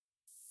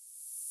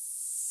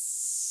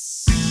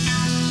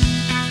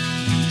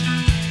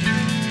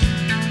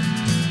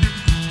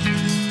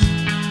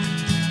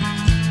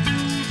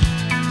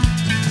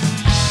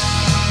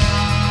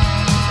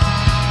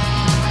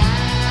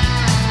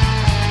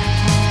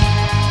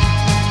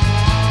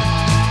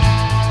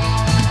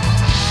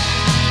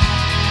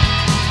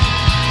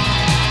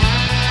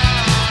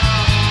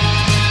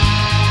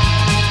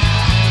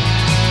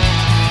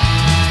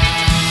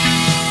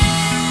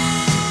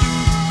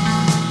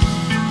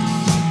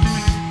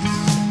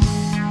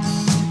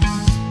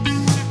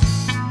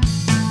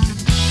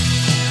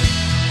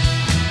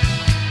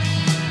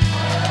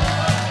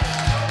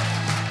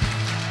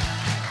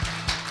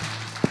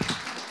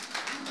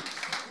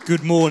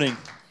Good morning.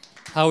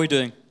 How are we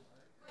doing?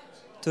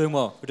 Doing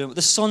well. We're doing well.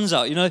 The sun's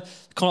out.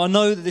 I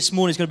know that this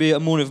morning is going to be a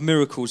morning of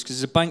miracles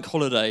because it's a bank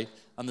holiday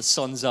and the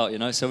sun's out.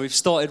 So we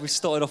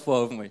started off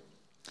well, haven't we?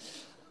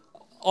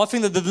 I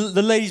think that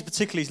the ladies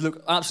particularly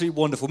look absolutely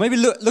wonderful. Maybe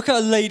look at a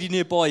lady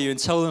nearby you and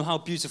tell them how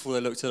beautiful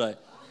they look today.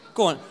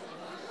 Go on.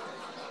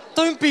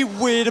 Don't be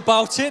weird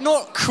about it.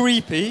 Not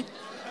creepy.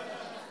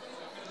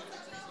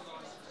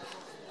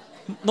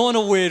 Not in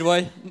a weird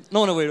way.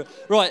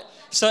 Right.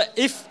 So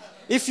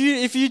if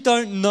you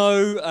don't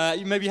know,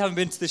 you maybe haven't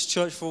been to this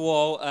church for a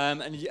while,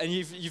 and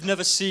you've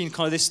never seen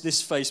kind of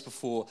this face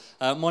before.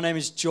 My name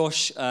is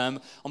Josh. I'm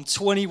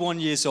 21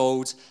 years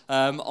old.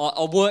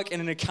 I work in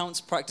an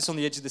accounts practice on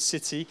the edge of the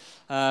city,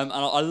 and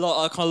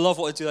I kind of love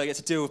what I do. I get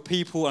to deal with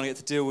people, and I get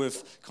to deal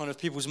with kind of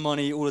people's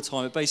money all the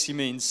time. It basically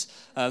means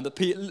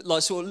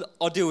that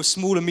I deal with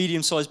small and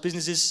medium-sized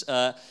businesses,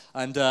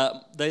 and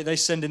they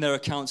send in their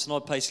accounts, and I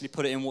basically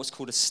put it in what's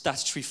called a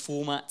statutory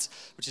format,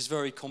 which is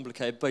very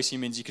complicated. Basically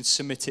means you can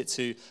submit it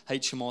to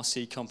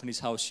HMRC, Companies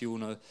House, you all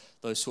know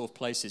those sort of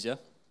places, yeah?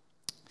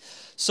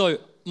 So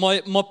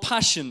my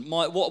passion,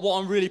 what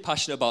I'm really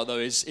passionate about though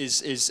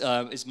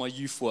is my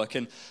youth work,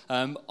 and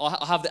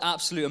I have the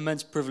absolute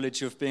immense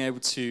privilege of being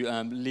able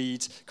to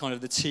lead kind of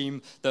the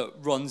team that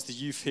runs the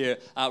youth here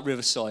at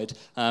Riverside,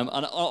 and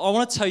I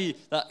want to tell you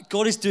that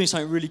God is doing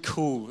something really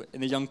cool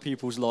in the young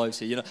people's lives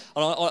here. And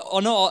I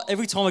know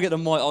every time I get the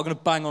mic, I'm going to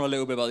bang on a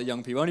little bit about the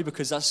young people, only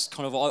because that's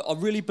kind of I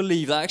really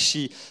believe that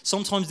actually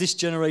sometimes this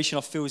generation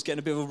I feel is getting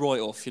a bit of a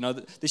write-off.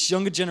 This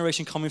younger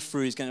generation coming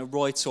through is getting a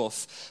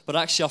write-off, but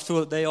actually I feel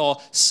that they are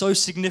so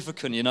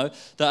significant,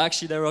 that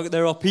actually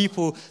there are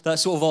people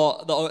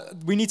that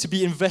we need to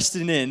be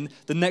investing in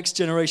the next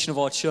generation of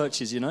our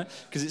churches,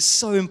 because it's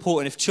so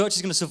important. If church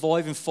is going to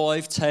survive in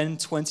 5, 10,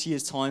 20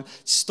 years' time,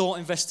 start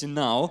investing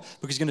now,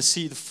 because you're going to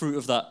see the fruit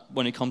of that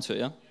when it comes to it,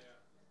 yeah?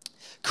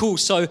 Cool.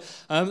 So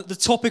the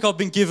topic I've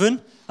been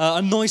given,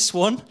 a nice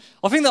one.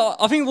 I think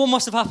what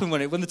must have happened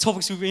when the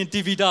topics were being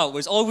divvied out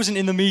was I wasn't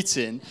in the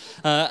meeting,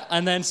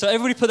 and then so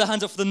everybody put their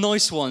hands up for the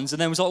nice ones,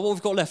 and then was like, what have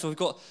we got left? I've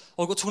got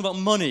talking about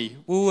money.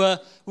 We'll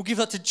give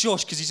that to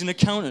Josh because he's an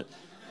accountant.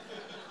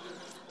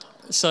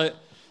 So.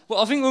 Well,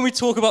 I think when we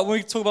talk about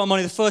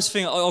money, the first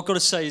thing I've got to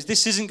say is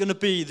this isn't going to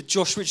be the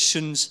Josh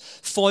Richardson's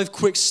 5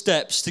 quick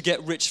steps to get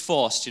rich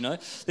fast,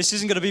 This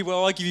isn't going to be where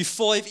I give you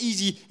 5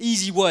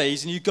 easy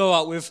ways and you go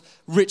out with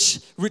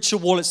richer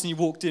wallets than you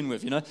walked in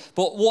with,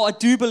 But what I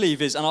do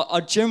believe is, and I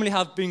generally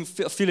have been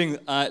feeling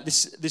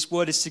this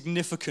word is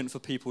significant for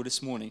people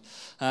this morning.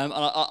 And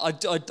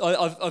I've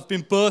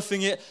been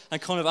birthing it,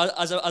 and kind of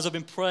as I've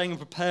been praying and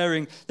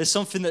preparing, there's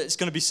something that's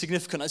going to be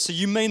significant. So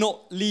you may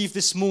not leave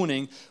this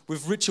morning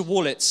with richer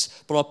wallets,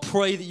 but I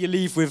pray that you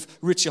leave with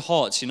richer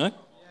hearts,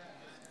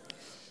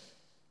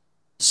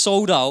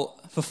 Sold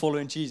out for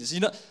following Jesus.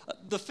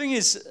 The thing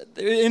is,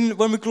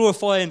 when we're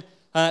glorifying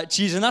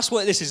Jesus, and that's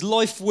what this is,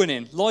 life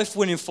winning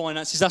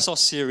finances, that's our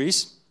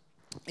series.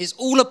 It's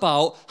all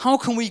about how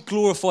can we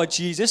glorify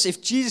Jesus.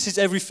 If Jesus is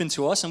everything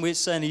to us, and we're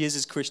saying he is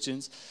as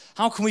Christians,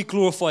 how can we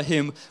glorify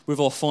him with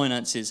our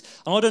finances?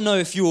 And I don't know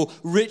if you're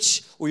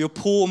rich or you're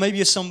poor, or maybe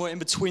you're somewhere in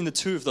between the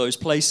two of those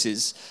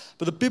places.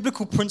 But the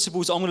biblical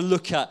principles I'm going to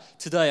look at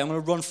today, I'm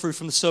going to run through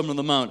from the Sermon on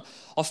the Mount,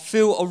 I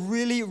feel are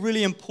really,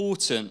 really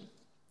important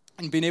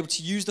in being able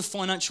to use the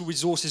financial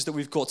resources that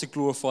we've got to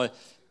glorify,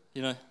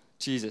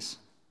 Jesus.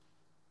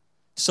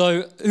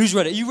 So, who's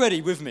ready? Are you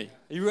ready with me?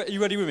 Are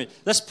you ready with me?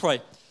 Let's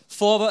pray.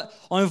 Father,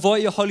 I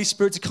invite your Holy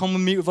Spirit to come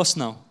and meet with us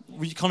now.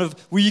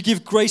 Will you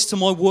give grace to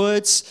my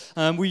words?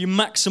 Will you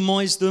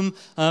maximize them?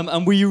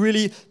 And will you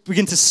really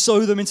begin to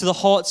sow them into the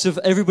hearts of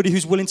everybody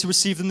who's willing to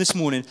receive them this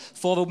morning?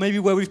 Father, maybe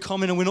where we've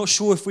come in and we're not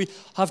sure if we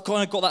have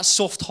kind of got that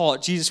soft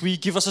heart. Jesus, will you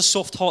give us a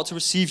soft heart to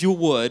receive your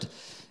word?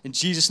 In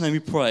Jesus' name we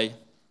pray.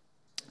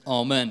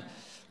 Amen.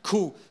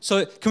 Cool.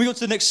 So can we go to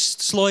the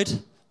next slide,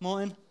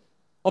 Martin?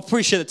 I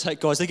appreciate the tech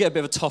guys. They get a bit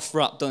of a tough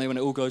rap, don't they, when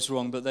it all goes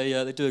wrong, but they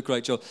do a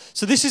great job.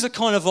 So this is a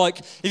kind of like,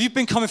 if you've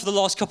been coming for the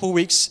last couple of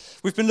weeks,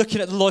 we've been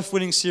looking at the Life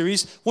Winning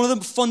series. One of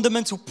the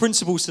fundamental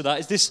principles to that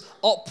is this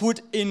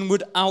upward,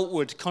 inward,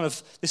 outward, kind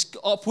of this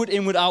upward,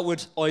 inward,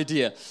 outward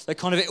idea. That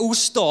kind of, it all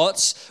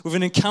starts with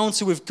an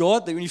encounter with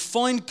God, that when you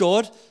find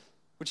God,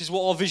 which is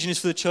what our vision is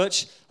for the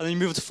church, and then you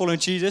move on to following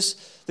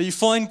Jesus, that you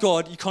find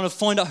God, you kind of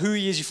find out who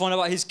he is, you find out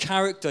about his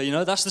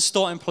character, that's the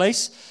starting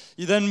place.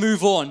 You then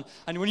move on,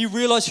 and when you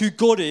realize who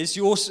God is,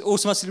 you also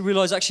automatically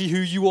realize actually who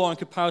you are in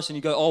comparison.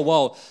 You go, oh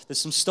wow, there's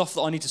some stuff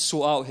that I need to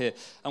sort out here.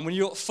 And when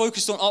you're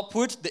focused on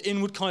upward, the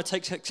inward kind of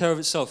takes care of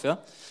itself, yeah?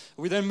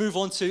 We then move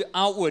on to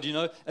outward,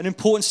 an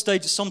important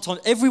stage. Sometimes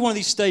every one of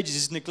these stages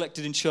is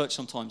neglected in church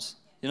sometimes.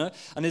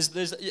 And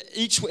there's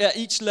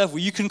each level,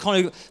 you can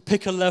kind of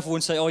pick a level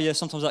and say, oh yeah,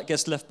 sometimes that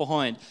gets left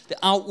behind. The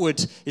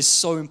outward is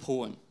so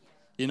important.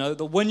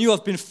 That when you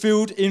have been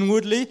filled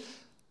inwardly,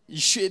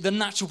 the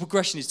natural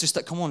progression is just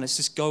that, come on, let's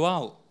just go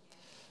out.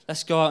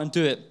 Let's go out and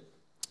do it.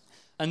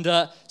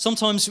 And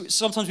sometimes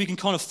we can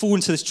kind of fall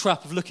into this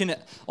trap of looking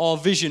at our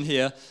vision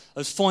here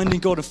as finding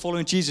God and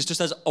following Jesus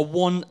just as a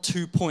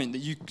 1-2 point, that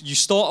you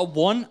start at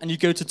 1 and you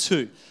go to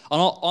 2.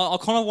 And I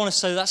kind of want to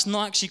say that's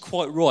not actually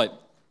quite right.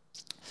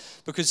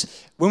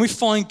 Because when we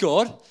find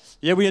God,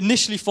 we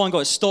initially find God.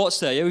 It starts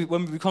there. Yeah,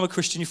 when we become a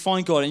Christian, you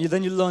find God, and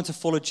then you learn to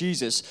follow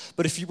Jesus.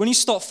 But when you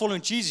start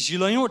following Jesus, you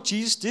learn, you know what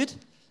Jesus did?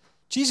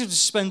 Jesus would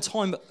spend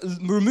time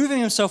removing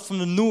himself from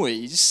the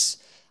noise,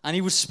 and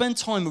he would spend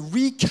time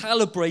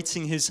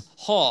recalibrating his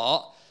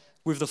heart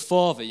with the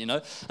Father, you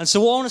know. And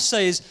so what I want to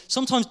say is,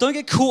 sometimes don't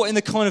get caught in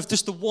the kind of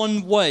just the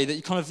one way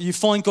that you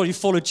find God, you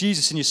follow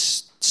Jesus, and you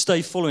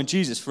stay following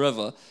Jesus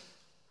forever.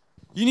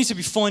 You need to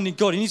be finding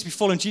God. You need to be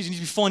following Jesus. You need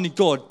to be finding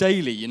God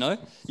daily, you know.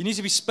 You need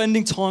to be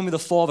spending time with the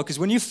Father, because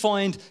when you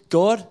find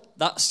God,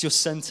 that's your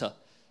center.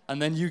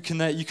 And then you're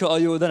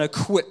then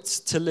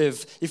equipped to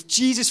live. If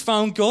Jesus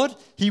found God,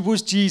 he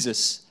was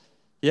Jesus.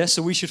 Yeah,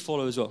 so we should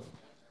follow as well.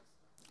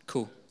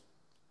 Cool.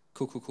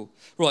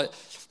 Right,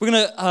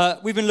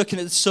 we've been looking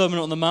at the Sermon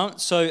on the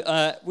Mount. So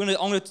I'm going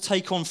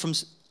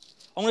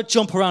to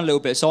jump around a little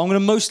bit. So I'm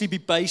going to mostly be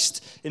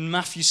based in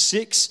Matthew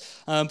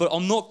 6, but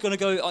I'm not going to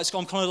go.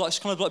 I'm kind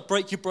of like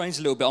break your brains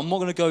a little bit. I'm not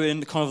going to go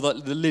in kind of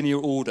like the linear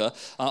order.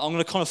 I'm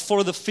going to kind of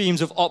follow the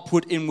themes of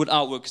upward, inward,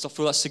 outward, because I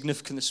feel that's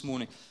significant this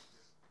morning.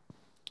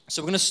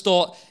 So we're going to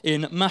start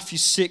in Matthew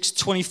 6,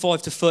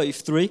 25 to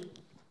 33.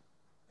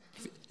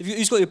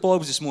 Who's got your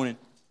Bibles this morning?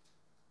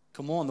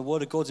 Come on, the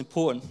Word of God's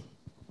important.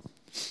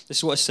 This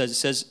is what it says. It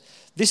says,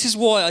 "This is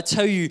why I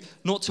tell you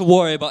not to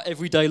worry about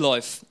everyday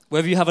life,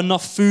 whether you have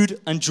enough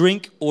food and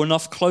drink or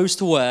enough clothes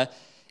to wear.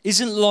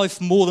 Isn't life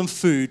more than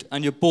food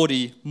and your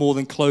body more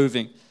than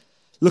clothing?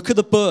 Look at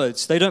the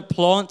birds. They don't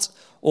plant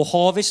or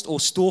harvest or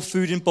store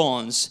food in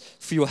barns,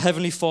 for your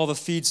heavenly Father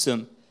feeds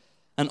them.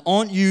 And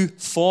aren't you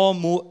far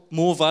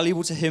more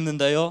valuable to him than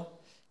they are?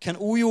 Can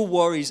all your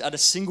worries add a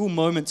single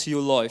moment to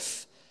your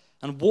life?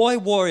 And why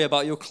worry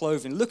about your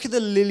clothing? Look at the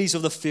lilies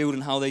of the field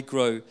and how they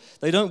grow.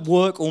 They don't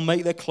work or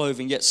make their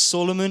clothing, yet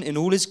Solomon in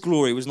all his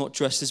glory was not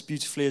dressed as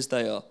beautifully as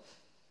they are.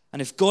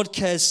 And if God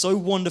cares so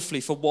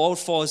wonderfully for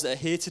wildflowers that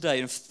are here today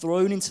and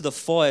thrown into the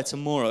fire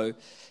tomorrow,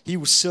 he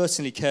will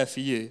certainly care for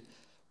you.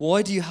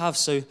 Why do you have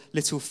so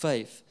little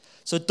faith?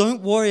 So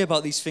don't worry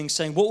about these things,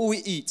 saying, what will we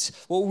eat?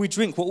 What will we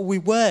drink? What will we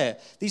wear?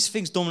 These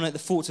things dominate the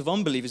thoughts of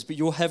unbelievers, but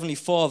your heavenly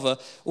Father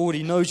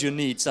already knows your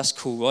needs." That's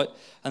cool, right?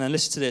 And then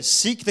listen to this.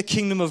 "Seek the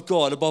kingdom of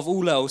God above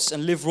all else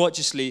and live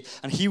righteously,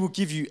 and he will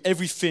give you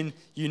everything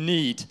you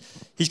need."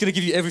 He's going to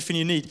give you everything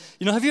you need.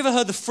 You know, have you ever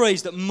heard the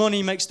phrase that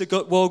money makes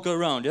the world go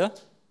round, yeah?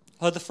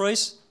 Heard the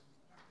phrase?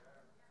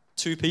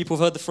 2 people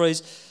have heard the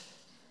phrase.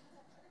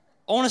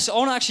 I want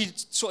to actually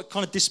sort of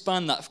kind of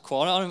disband that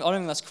quote. I don't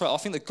think that's correct. I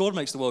think that God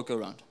makes the world go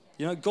round.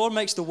 You know, God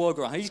makes the world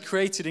go round. He's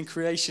created in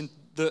creation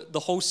the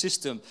whole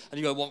system. And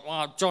you go, well,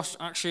 wow, Josh,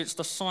 actually it's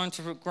the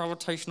scientific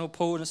gravitational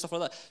pull and stuff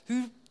like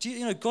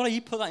that. God, he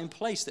put that in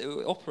place that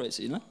it operates,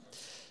 you know?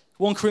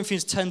 1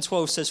 Corinthians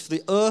 10:12 says, "For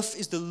the earth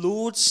is the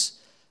Lord's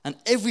and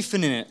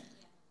everything in it."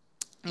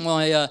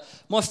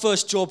 My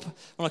first job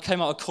when I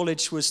came out of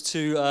college was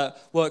to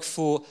work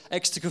for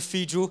Exeter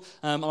Cathedral,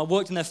 and I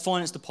worked in their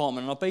finance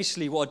department.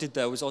 And what I did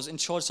there was I was in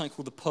charge of something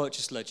called the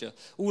purchase ledger.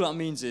 All that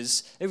means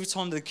is every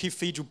time the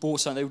cathedral bought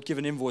something, they would give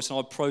an invoice, and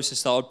I'd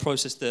process that. I'd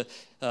process the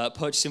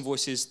purchase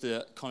invoices,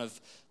 the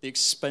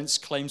expense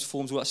claims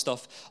forms, all that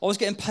stuff. I was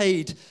getting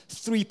paid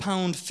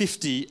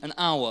 £3.50 an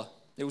hour.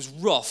 It was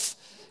rough,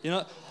 you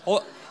know.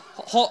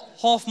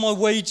 Half my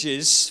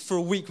wages for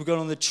a week were going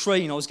on the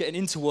train I was getting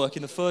into work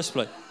in the first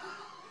place.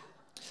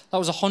 That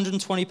was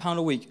 £120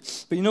 a week.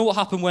 But you know what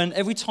happened when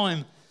every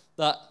time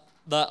that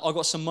I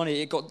got some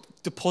money, it got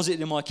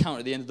deposited in my account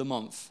at the end of the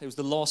month. It was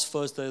the last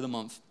Thursday of the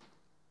month.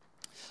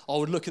 I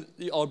would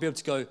be able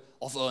to go,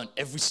 I've earned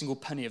every single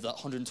penny of that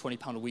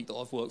 £120 a week that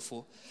I've worked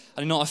for.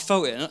 And, you know, I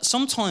felt it. And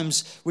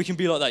sometimes we can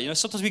be like that. You know,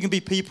 sometimes we can be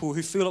people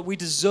who feel like we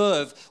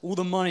deserve all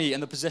the money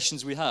and the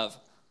possessions we have.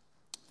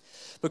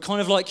 But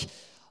kind of like,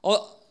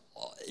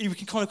 you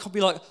can kind of be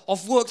like,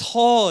 I've worked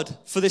hard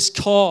for this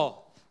car.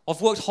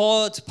 I've worked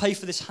hard to pay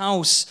for this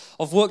house.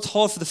 I've worked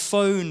hard for the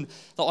phone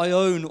that I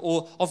own.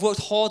 Or I've worked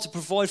hard to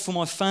provide for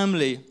my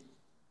family.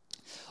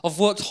 I've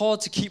worked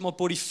hard to keep my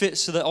body fit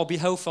so that I'll be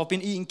healthy. I've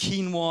been eating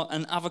quinoa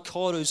and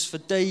avocados for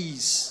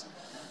days.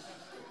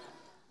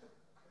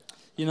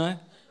 You know?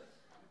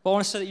 But I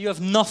want to say that you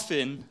have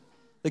nothing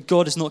that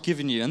God has not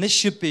given you. And this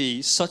should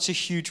be such a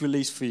huge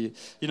release for you.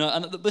 You know,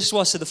 and this is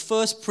why I said the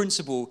first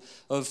principle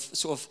of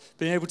sort of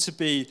being able to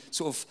be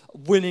sort of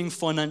winning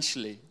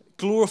financially,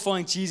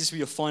 glorifying Jesus with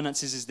your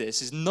finances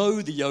is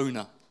know the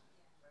owner.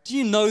 Do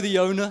you know the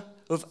owner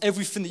of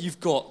everything that you've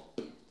got?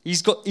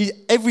 He's got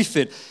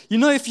everything. You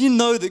know, if you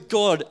know that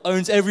God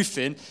owns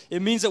everything,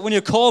 it means that when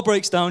your car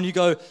breaks down, you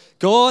go,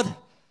 God,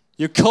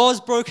 your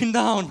car's broken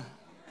down.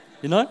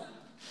 You know?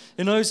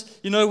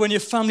 You know when your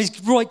family's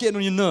right getting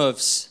on your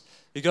nerves.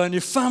 You're going,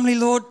 your family,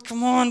 Lord,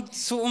 come on,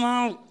 sort them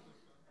out.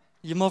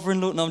 Your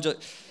mother-in-law, no, I'm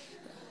joking.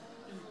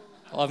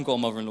 I haven't got a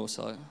mother-in-law,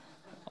 so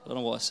I don't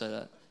know why I say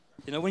that.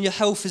 You know, when your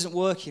health isn't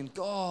working,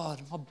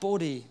 God, my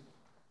body,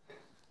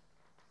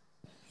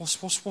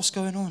 What's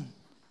going on?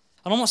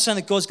 And I'm not saying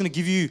that God's going to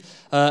give you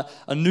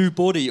a new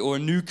body or a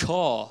new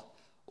car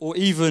or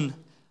even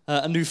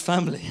a new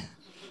family.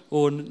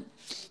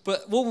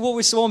 But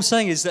what I'm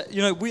saying is that,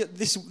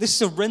 this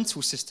is a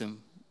rental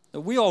system.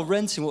 We are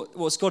renting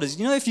what God is.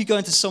 If you go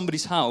into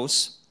somebody's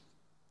house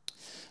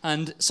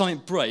and something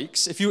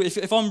breaks,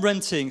 if I'm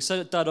renting, say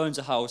that Dad owns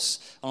a house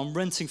and I'm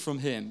renting from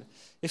him,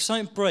 if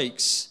something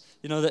breaks,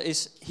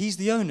 that he's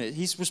the owner.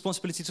 He's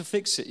responsibility to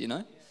fix it,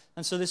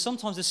 And so there's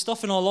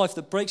stuff in our life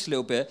that breaks a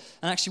little bit,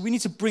 and actually we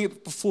need to bring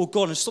it before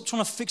God and stop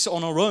trying to fix it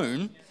on our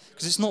own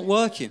because it's not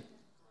working.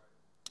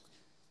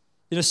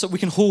 So we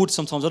can hoard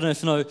sometimes. I don't know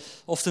if you know.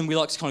 Often we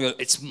like to kind of go,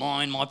 "It's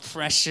mine, my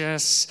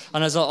precious."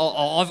 And as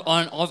I've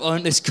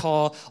earned this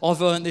car,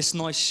 I've earned this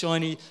nice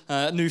shiny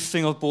new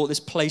thing I've bought,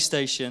 this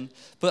PlayStation.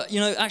 But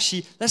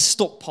actually, let's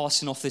stop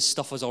passing off this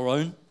stuff as our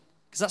own,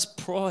 because that's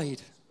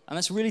pride, and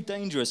that's really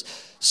dangerous.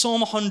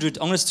 Psalm 100.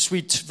 I'm going to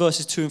read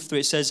verses 2 and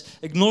 3. It says,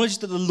 "Acknowledge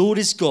that the Lord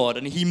is God,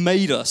 and He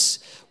made us.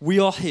 We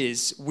are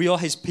His. We are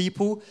His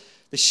people,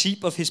 the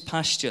sheep of His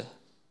pasture."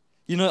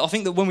 I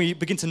think that when we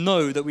begin to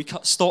know that we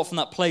start from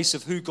that place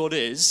of who God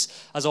is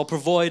as our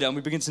provider, and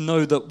we begin to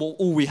know that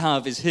all we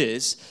have is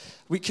His,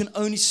 we can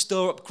only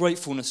stir up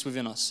gratefulness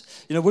within us.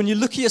 When you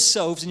look at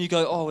yourselves and you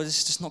go, "Oh, well, this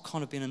is just not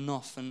kind of been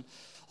enough, and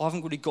I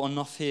haven't really got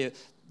enough here,"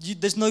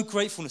 there's no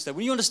gratefulness there.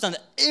 When you understand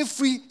that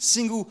every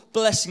single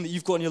blessing that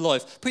you've got in your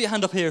life, put your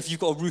hand up here if you've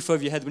got a roof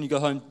over your head when you go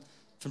home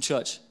from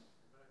church.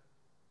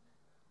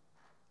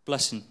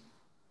 Blessing.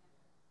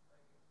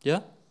 Yeah?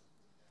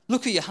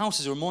 Look at your house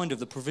as a reminder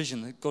of the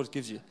provision that God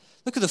gives you.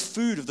 Look at the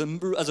food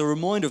as a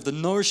reminder of the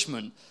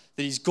nourishment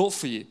that He's got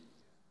for you.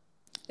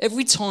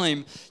 Every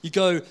time you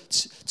go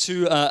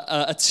to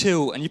a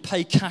till and you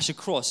pay cash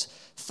across,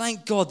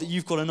 thank God that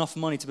you've got enough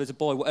money to be able to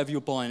buy whatever you're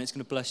buying. It's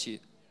going to bless you.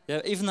 Yeah,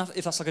 even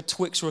if that's like a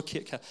Twix or a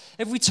Kit Kat.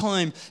 Every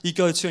time you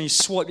go to and you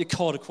swipe your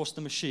card across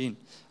the machine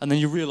and then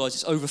you realise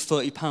it's over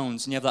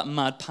 £30 and you have that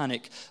mad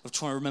panic of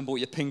trying to remember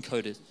what your PIN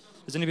code is.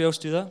 Does anybody else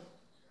do that?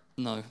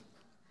 No.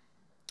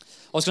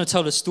 I was going to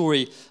tell the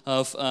story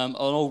of an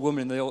old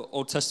woman in the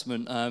Old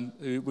Testament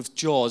with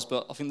jars,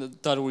 but I think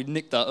that Dad already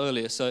nicked that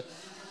earlier. So,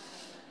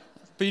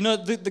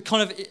 but the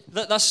kind of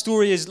that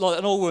story is like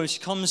an old woman. She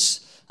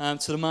comes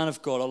to the man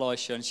of God,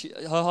 Elisha, and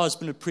her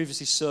husband had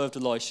previously served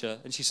Elisha,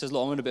 and she says,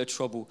 "Look, I'm in a bit of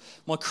trouble.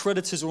 My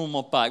creditors are on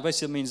my back."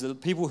 Basically, that means that the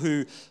people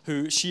who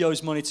she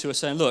owes money to are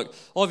saying, "Look,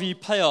 either you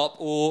pay up,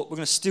 or we're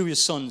going to steal your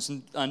sons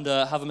and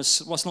have them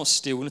as it's not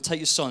steal. We're going to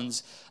take your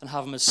sons and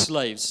have them as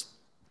slaves."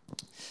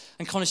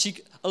 And kind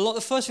of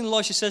the first thing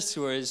Elisha says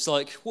to her is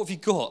like, "What have you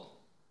got?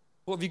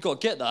 What have you got?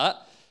 Get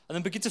that, and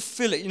then begin to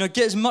fill it.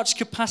 Get as much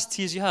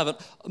capacity as you have." And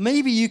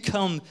maybe you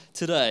come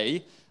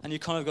today and you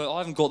kind of go, "I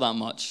haven't got that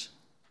much.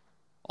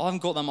 I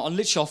haven't got that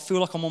much. I feel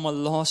like I'm on my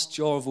last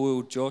jar of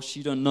oil, Josh.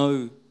 You don't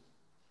know."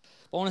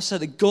 But I want to say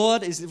that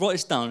God is, write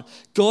this down,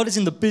 God is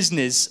in the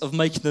business of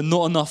making the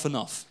not enough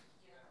enough.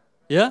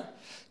 Yeah?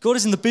 God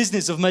is in the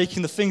business of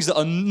making the things that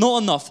are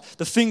not enough,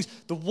 the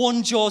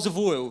 1 jars of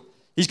oil,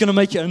 He's going to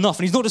make it enough.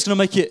 And He's not just going to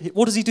make it,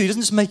 what does He do? He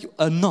doesn't just make it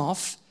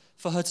enough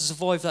for her to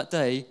survive that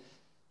day.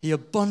 He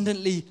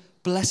abundantly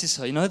blesses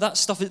her. That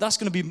stuff, she's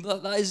going to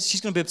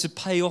be able to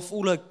pay off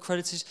all her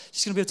creditors.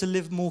 She's going to be able to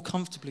live more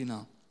comfortably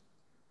now.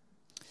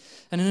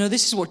 And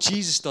this is what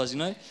Jesus does,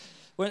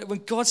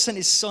 When God sent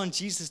His Son,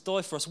 Jesus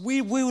died for us.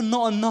 We were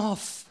not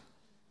enough.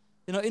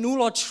 In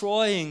all our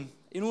trying,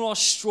 in all our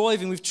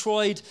striving, we've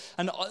tried,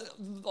 and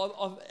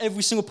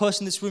every single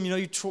person in this room,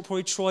 you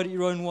probably tried it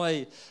your own way.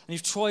 And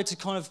you've tried to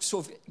kind of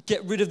sort of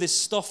get rid of this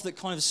stuff that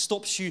kind of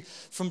stops you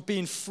from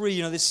being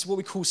free. This is what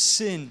we call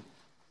sin.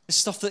 This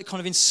stuff that kind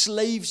of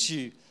enslaves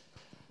you.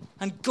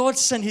 And God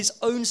sent His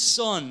own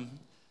Son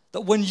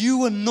that when you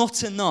were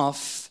not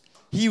enough,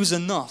 He was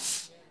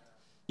enough.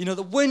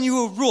 That when you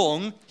were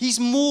wrong, He's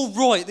more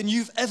right than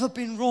you've ever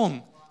been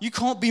wrong. You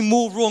can't be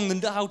more wrong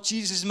than how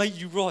Jesus made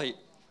you right.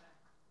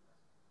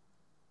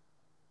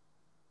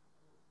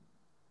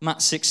 Matt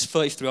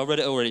 6:33, I read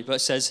it already, but it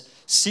says,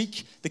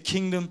 "Seek the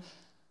kingdom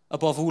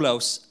above all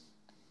else,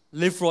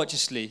 live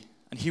righteously,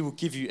 and He will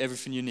give you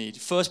everything you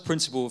need." First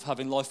principle of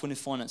having life-winning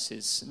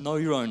finances, know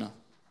your owner.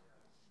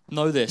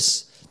 Know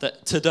this,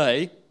 that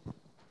today,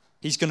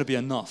 He's going to be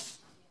enough.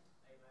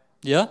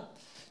 Yeah?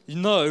 You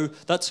know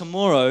that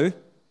tomorrow,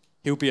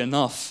 He'll be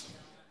enough.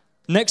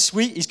 Next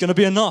week, He's going to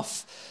be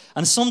enough.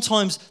 And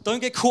sometimes, don't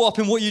get caught up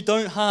in what you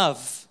don't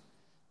have,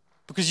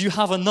 because you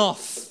have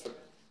enough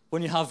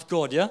when you have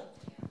God, yeah?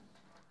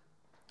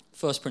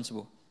 First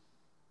principle.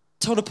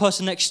 Tell the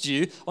person next to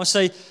you, I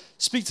say,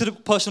 speak to the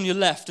person on your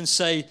left and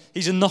say,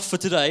 "He's enough for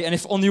today." And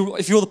if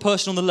you're the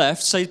person on the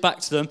left, say back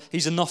to them,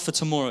 "He's enough for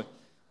tomorrow."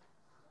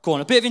 Go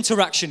on, a bit of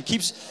interaction.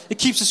 It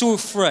keeps us all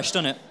fresh,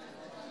 doesn't it?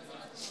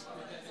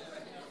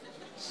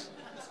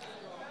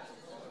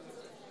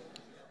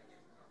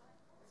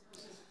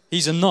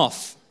 He's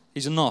enough.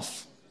 He's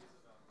enough.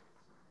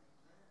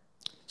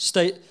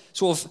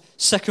 Sort of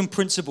second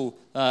principle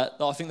that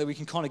I think that we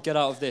can kind of get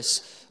out of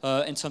this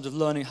in terms of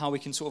learning how we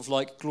can sort of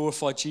like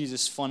glorify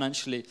Jesus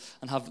financially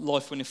and have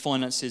life-winning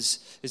finances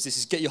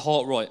is get your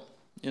heart right.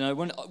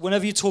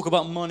 Whenever you talk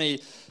about money,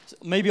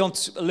 maybe I'm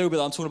a little bit.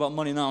 I'm talking about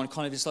money now, and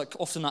kind of it's like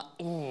often that.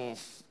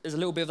 There's a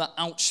little bit of that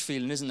ouch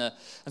feeling, isn't there?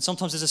 And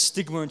sometimes there's a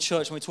stigma in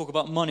church when we talk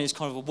about money. It's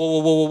kind of a whoa,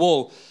 whoa, whoa,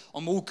 whoa, whoa.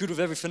 I'm all good with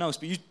everything else,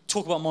 but you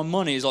talk about my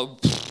money, it's like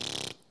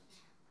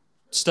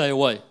stay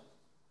away,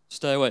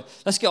 stay away.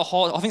 Let's get a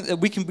heart. I think that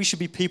we should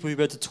be people who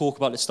are able to talk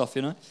about this stuff.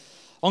 I'm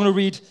going to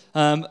read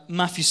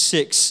Matthew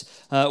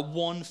 6,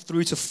 1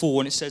 through to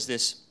 4, and it says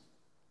this: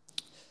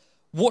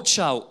 Watch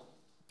out.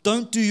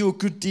 Don't do your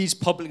good deeds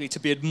publicly to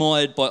be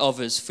admired by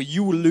others, for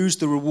you will lose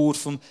the reward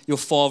from your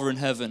Father in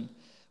heaven.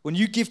 When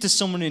you give to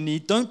someone in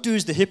need, don't do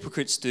as the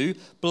hypocrites do,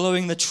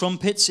 blowing the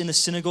trumpets in the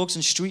synagogues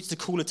and streets to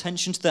call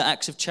attention to their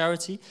acts of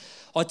charity.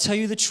 I tell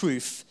you the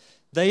truth,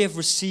 they have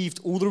received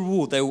all the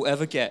reward they will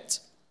ever get.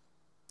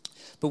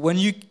 But when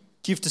you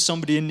give to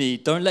somebody in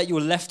need, don't let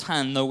your left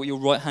hand know what your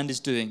right hand is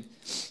doing.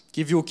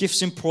 Give your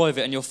gifts in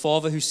private, and your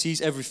Father who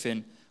sees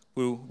everything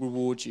will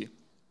reward you.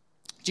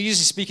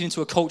 Jesus is speaking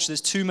into a culture. There's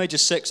two major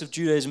sects of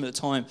Judaism at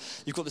the time.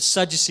 You've got the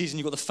Sadducees and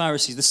you've got the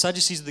Pharisees. The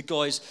Sadducees are the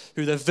guys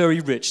who they're very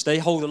rich. They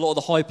hold a lot of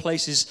the high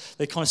places.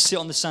 They kind of sit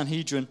on the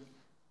Sanhedrin.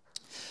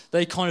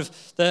 They're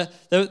very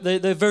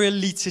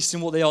elitist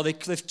in what they are.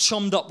 They've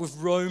chummed up with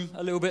Rome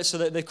a little bit, so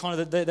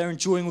they're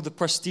enjoying all the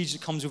prestige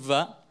that comes with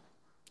that.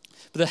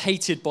 But they're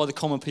hated by the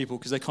common people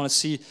because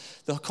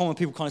the common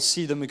people kind of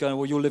see them and go,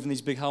 well, you're living in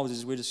these big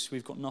houses.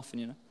 We've got nothing,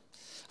 And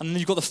then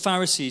you've got the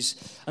Pharisees.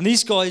 And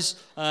these guys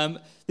are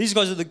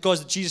the guys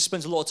that Jesus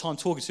spends a lot of time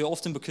talking to,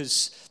 often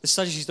because the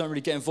Sadducees don't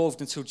really get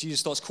involved until Jesus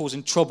starts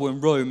causing trouble in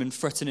Rome and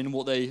threatening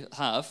what they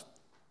have.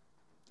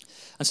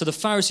 And so the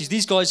Pharisees,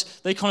 these guys,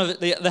 they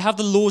have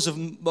the laws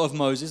of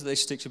Moses that they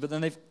stick to, but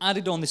then they've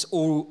added on this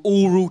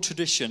oral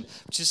tradition,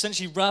 which is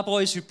essentially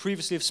rabbis who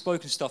previously have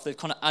spoken stuff they've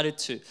kind of added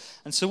to.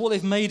 And so what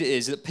they've made it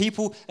is that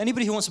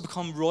anybody who wants to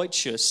become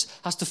righteous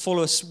has to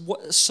follow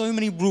so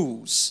many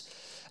rules.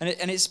 And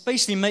it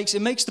basically makes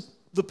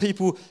the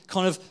people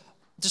kind of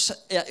just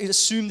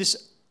assume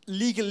this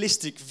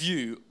legalistic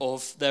view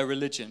of their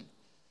religion.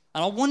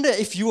 And I wonder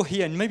if you're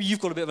here and maybe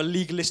you've got a bit of a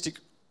legalistic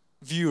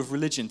view of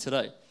religion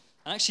today.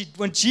 And actually,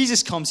 when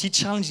Jesus comes, he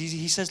challenges,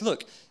 he says,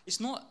 look, it's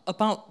not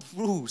about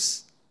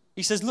rules.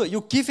 He says, look,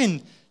 you're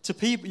giving to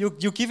people,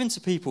 you're giving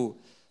to people,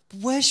 but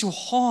where's your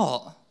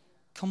heart?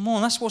 Come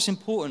on, that's what's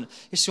important.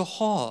 It's your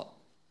heart.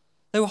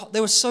 They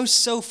were so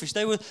selfish.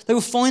 They were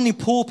finding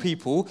poor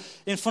people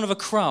in front of a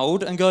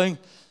crowd and going,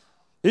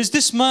 is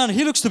this man,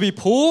 he looks to be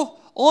poor,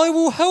 I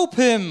will help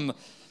him.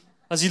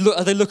 As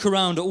they look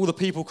around at all the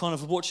people kind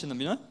of watching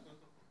them,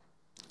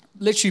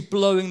 literally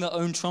blowing their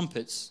own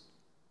trumpets.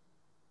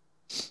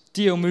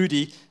 D.L.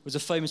 Moody was a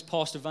famous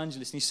pastor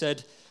evangelist, and he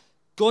said,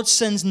 God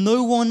sends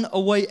no one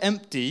away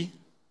empty,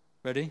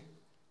 ready,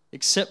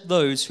 except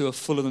those who are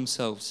full of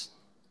themselves.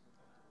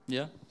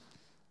 Yeah?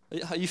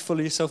 Are you full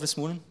of yourself this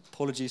morning?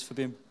 Apologies for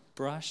being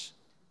brash.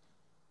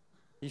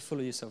 Are you full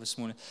of yourself this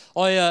morning?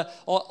 I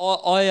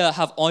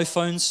have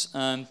iPhones.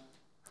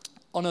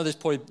 I know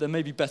there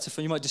may be better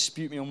phone. You might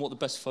dispute me on what the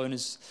best phone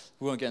is.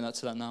 We won't get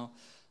into that now.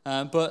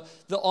 But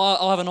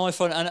I have an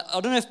iPhone, and I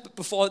don't know if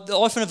before the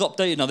iPhone have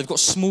updated now. They've got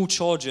small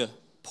charger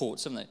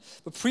ports, haven't they?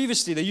 But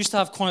previously they used to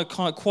have kind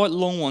of quite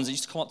long ones that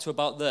used to come up to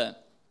about there.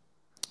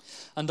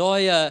 And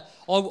I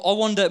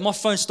wonder, my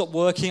phone stopped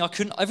working. I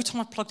couldn't. Every time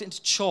I plugged it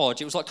into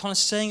charge, it was like kind of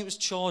saying it was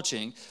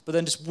charging, but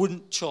then just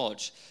wouldn't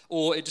charge,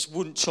 or it just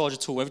wouldn't charge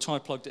at all every time I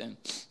plugged it in.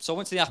 So I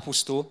went to the Apple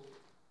store,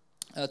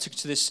 took it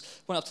to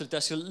went up to the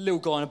desk, a little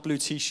guy in a blue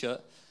T-shirt.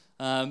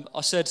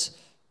 I said,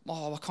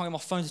 I can't get my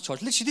phone to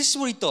charge. Literally, this is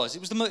what he does.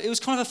 It was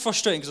kind of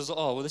frustrating because I was like,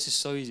 well, this is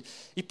so easy.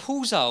 He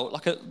pulls out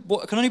like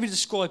what can only be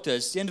described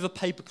as the end of a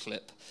paper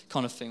clip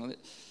kind of thing.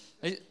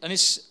 And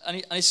it's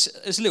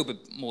a little bit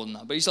more than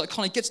that, but he's like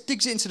kind of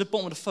digs it into the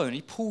bottom of the phone, and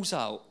he pulls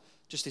out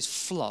just this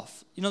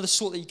fluff. You know the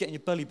sort that you get in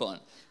your belly button.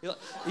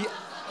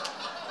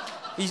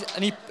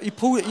 He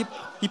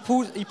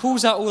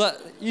pulls out all that.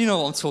 You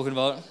know what I'm talking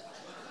about.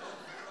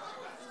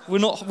 We're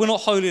not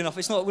holy enough.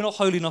 We're not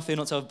holy enough here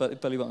not to have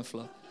belly button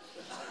fluff.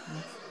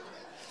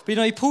 But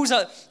he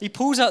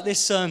pulls out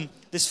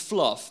this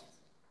fluff,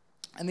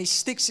 and he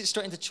sticks it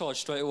straight into charge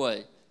straight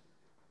away.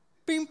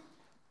 Boom,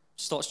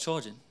 starts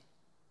charging.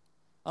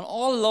 And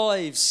our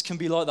lives can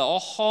be like that. Our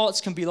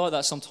hearts can be like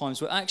that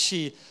sometimes, where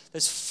actually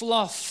there's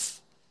fluff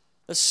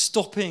that's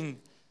stopping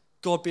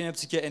God being able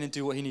to get in and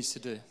do what he needs to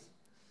do.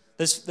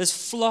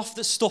 There's fluff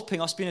that's stopping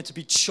us being able to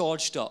be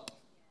charged up.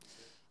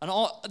 And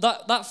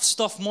that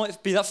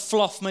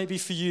fluff may be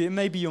for you. It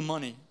may be your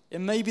money. It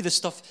may be the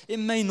stuff. It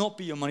may not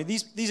be your money.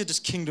 These are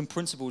just kingdom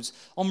principles.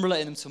 I'm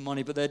relating them to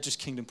money, but they're just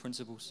kingdom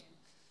principles.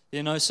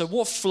 So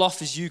what fluff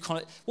have you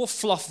got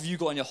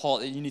in your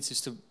heart that you need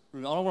to I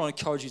want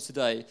to encourage you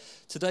today.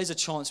 Today's a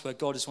chance where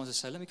God just wants to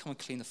say, let me come and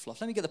clean the fluff.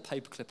 Let me get the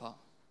paperclip out.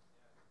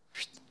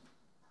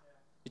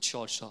 You're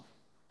charged up.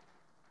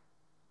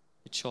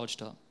 You're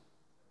charged up.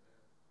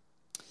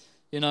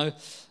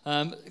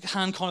 Han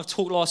kind of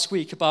talked last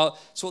week about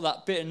sort of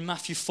that bit in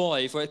Matthew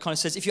 5 where it kind of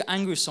says if you're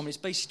angry with somebody, it's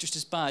basically just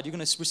as bad. You're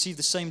going to receive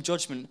the same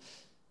judgment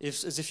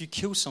as if you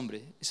kill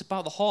somebody. It's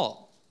about the heart.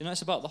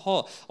 It's about the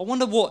heart. I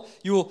wonder what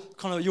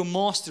your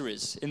master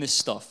is in this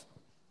stuff.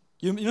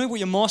 You know what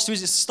your master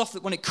is? It's stuff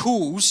that when it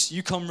calls,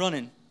 you come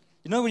running.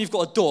 You know when you've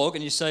got a dog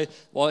and you say,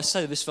 well, I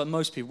say this for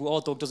most people,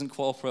 our dog doesn't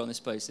quite operate on this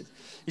basis.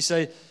 You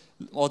say,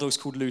 our dog's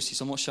called Lucy,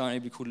 so I'm not shouting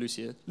anybody called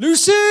Lucy here.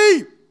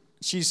 Lucy!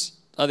 She's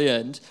at the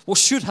end. What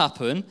should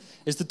happen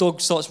is the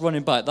dog starts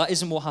running back. That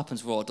isn't what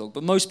happens with our dog,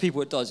 but most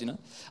people it does, And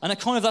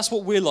that's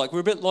what we're like. We're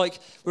a bit like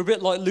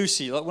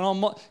Lucy. Like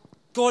when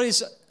God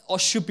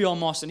should be our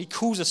master, and he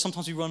calls us.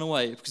 Sometimes we run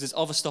away because there's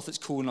other stuff that's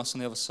calling us on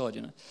the other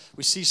side,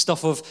 We see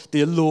stuff of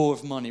the allure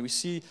of money. We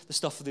see the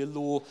stuff of the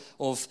allure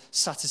of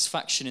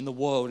satisfaction in the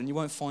world, and you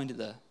won't find it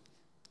there.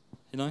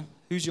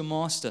 Who's your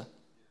master?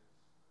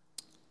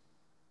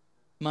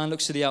 Man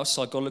looks to the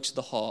outside, God looks at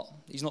the heart.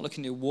 He's not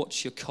looking at your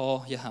watch, your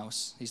car, your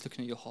house. He's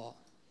looking at your heart.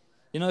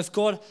 If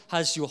God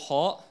has your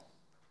heart,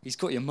 he's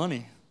got your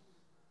money.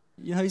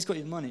 He's got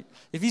your money.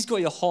 If he's got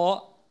your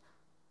heart,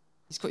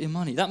 he's got your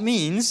money. That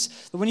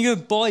means that when you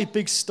go buy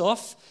big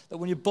stuff, that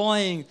when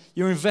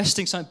you're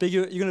investing something big,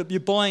 you're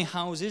buying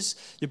houses,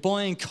 you're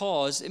buying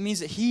cars, it means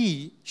that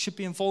he should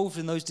be involved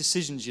in those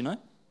decisions,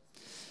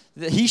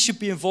 That he should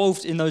be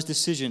involved in those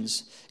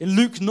decisions. In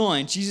Luke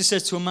 9, Jesus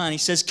says to a man, he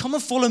says, come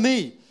and follow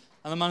me.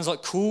 And the man's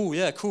like, cool,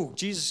 yeah, cool.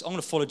 Jesus, I'm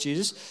going to follow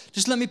Jesus.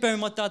 Just let me bury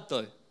my dad,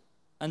 though.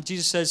 And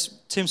Jesus says,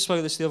 Tim spoke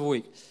of this the other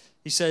week.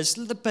 He says,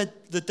 let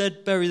the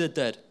dead bury the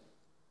dead.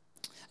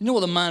 You know what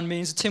the man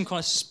means? Tim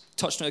kind of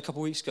touched on it a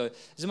couple of weeks ago.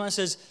 The man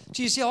says,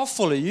 Jesus, yeah, I'll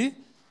follow you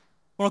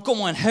when I've got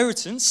my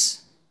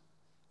inheritance.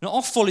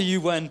 I'll follow you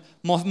when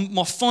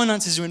my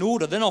finances are in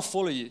order. Then I'll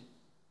follow you.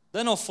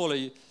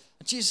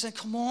 And Jesus said,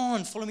 come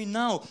on, follow me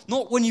now.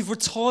 Not when you've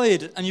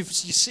retired and you're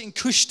sitting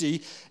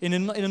cushy in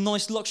a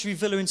nice luxury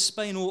villa in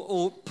Spain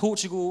or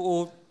Portugal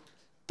or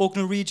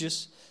Bognor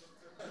Regis.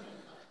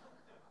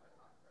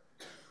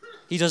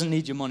 He doesn't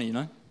need your money,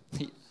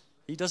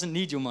 He doesn't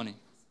need your money.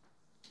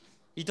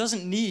 He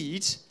doesn't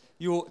need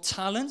your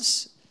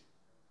talents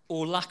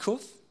or lack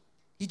of.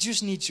 He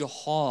just needs your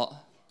heart.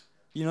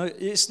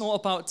 It's not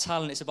about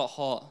talent, it's about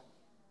heart.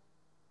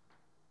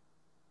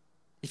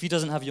 If he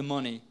doesn't have your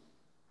money,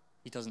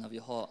 he doesn't have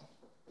your heart.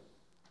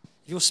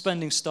 If you're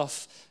spending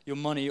your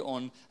money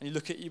on, and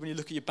when you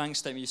look at your bank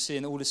statement, you're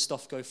seeing all this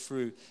stuff go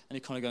through, and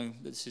you're kind of going,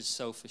 this is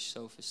selfish.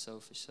 Of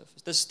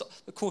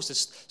course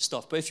there's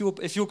stuff, but if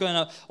you're going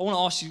out, I want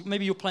to ask you,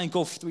 maybe you're playing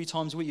golf 3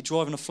 times a week, you're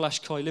driving a flash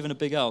car, you live in a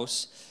big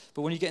house,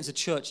 but when you get into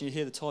church and you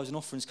hear the tithes and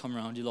offerings come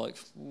around, you're like,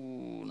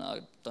 ooh, no,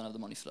 don't have the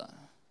money for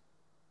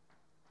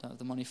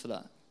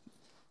that.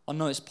 I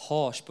know it's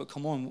harsh, but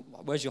come on,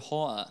 where's your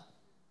heart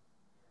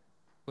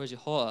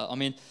at? I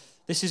mean,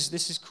 this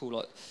is cool.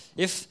 Like,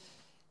 if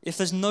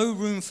there's no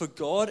room for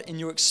God in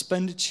your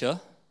expenditure,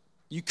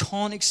 you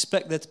can't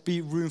expect there to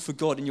be room for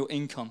God in your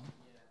income.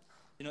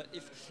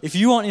 If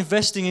you aren't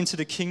investing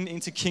into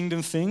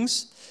kingdom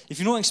things, if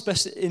you're not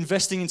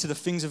investing into the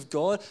things of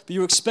God, but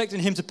you're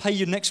expecting him to pay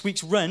you next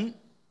week's rent,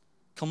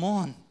 come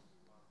on.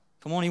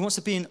 He wants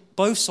to be in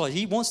both sides.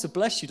 He wants to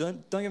bless you.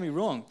 Don't get me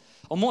wrong.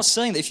 I'm not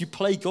saying that if you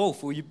play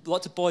golf or you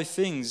like to buy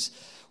things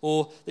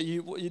or that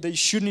you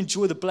shouldn't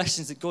enjoy the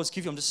blessings that God's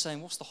given you. I'm just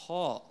saying, what's the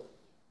heart?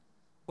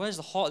 Where's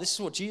the heart? This is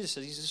what Jesus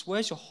says. He says,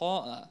 where's your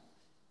heart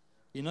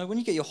at? When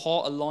you get your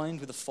heart aligned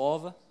with the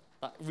Father,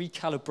 that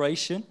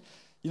recalibration,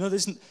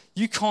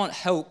 you can't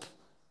help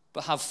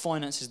but have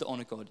finances that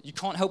honor God. You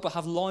can't help but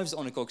have lives that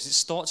honor God because it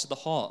starts at the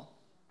heart.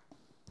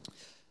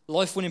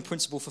 Life-winning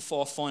principle for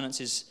our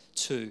finances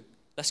too.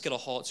 Let's get our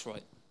hearts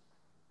right.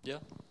 Yeah?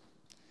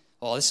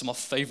 Oh, this is my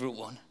favorite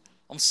one.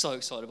 I'm so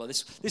excited about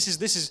this. This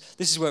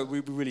is where we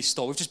really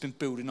start. We've just been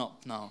building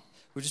up now.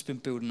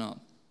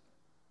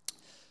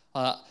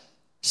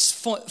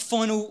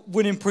 Final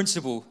winning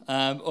principle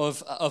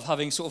of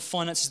having sort of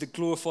finances that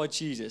glorify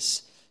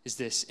Jesus is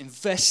this: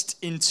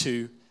 invest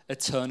into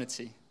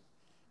eternity.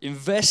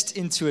 Invest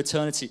into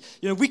eternity.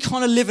 We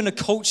kind of live in a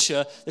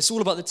culture that's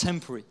all about the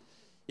temporary.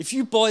 If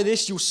you buy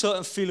this, you'll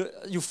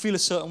feel a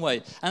certain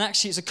way. And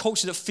actually, it's a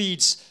culture that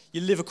feeds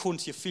you live according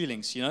to your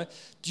feelings,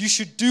 You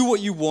should do what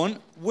you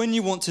want, when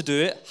you want to do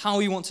it, how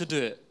you want to do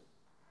it.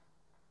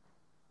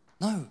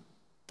 No,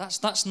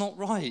 that's not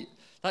right.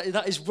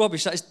 That is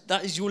rubbish.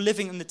 That is you're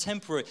living in the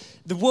temporary.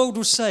 The world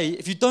will say,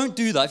 if you don't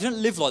do that, if you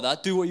don't live like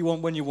that, do what you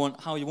want, when you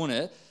want, how you want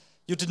it,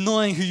 you're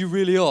denying who you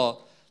really are.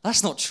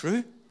 That's not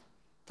true.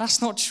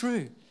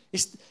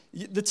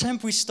 The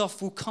temporary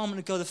stuff will come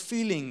and go. The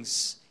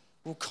feelings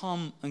will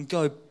come and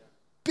go.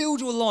 Build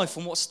your life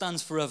on what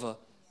stands forever.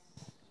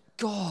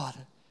 God,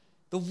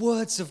 the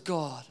words of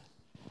God,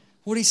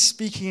 what he's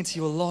speaking into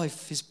your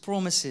life, his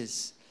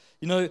promises.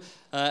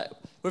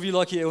 Whether you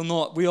like it or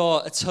not, we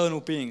are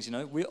eternal beings.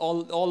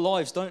 Our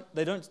lives don't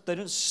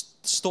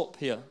stop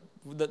here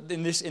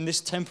in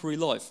this temporary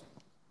life.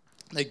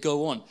 They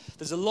go on.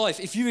 There's a life.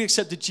 If you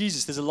accepted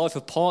Jesus, there's a life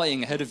of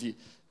partying ahead of you.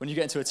 When you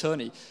get into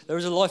eternity, there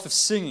is a life of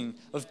singing,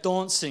 of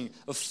dancing,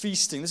 of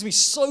feasting. There's going to be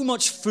so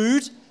much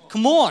food.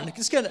 Come on.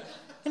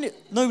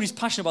 Nobody's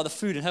passionate about the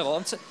food in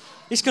heaven.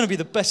 It's going to be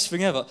the best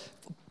thing ever.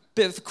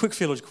 Bit of a quick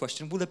theological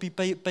question. Will there be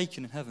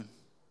bacon in heaven?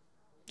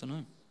 Don't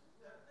know.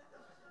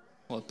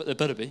 Well, but there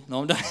better be.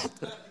 No, I'm not.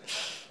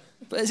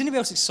 But is anybody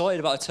else excited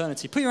about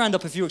eternity? Put your hand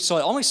up if you're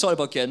excited. I'm excited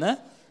about getting there.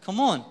 Come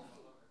on.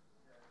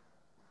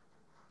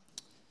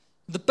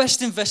 The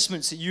best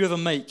investments that you ever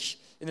make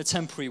in the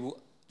temporary will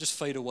just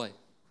fade away.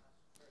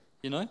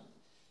 You know?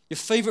 Your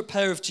favorite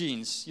pair of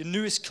jeans, your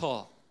newest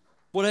car,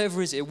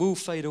 whatever it is, it will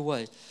fade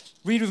away.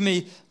 Read with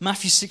me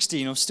Matthew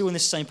 16. I'm still in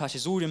this same passage.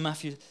 It's all in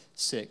Matthew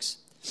 6.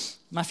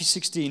 Matthew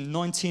 16,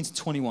 19 to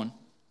 21.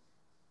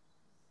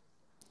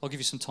 I'll give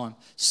you some time.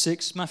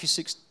 Matthew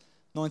 6,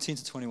 19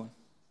 to 21.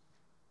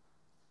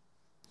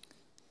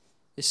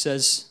 It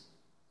says,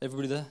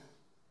 everybody there?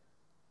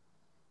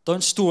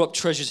 Don't store up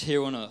treasures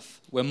here on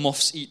earth, where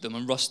moths eat them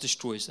and rust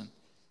destroys them,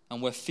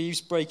 and where thieves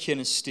break in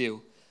and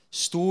steal.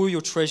 Store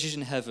your treasures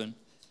in heaven,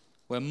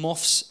 where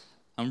moths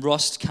and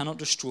rust cannot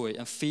destroy,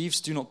 and thieves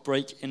do not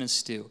break in and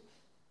steal.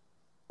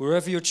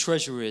 Wherever your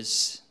treasure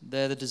is,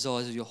 there the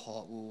desires of your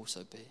heart will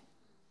also be.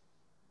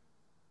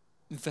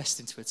 Invest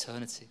into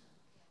eternity.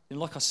 And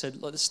like I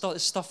said, like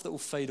there's stuff that will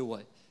fade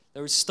away.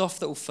 There is stuff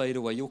that will fade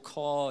away. Your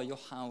car, your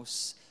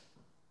house,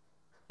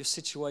 your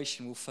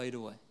situation will fade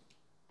away.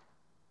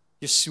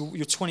 Your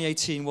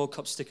 2018 World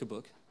Cup sticker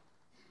book.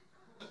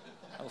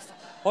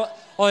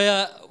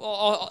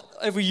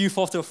 Every youth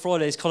after a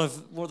Friday is kind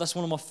of, well, that's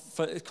one of my,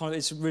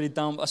 it's really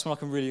down, that's when I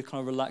can really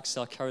kind of relax.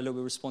 I carry a little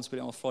bit of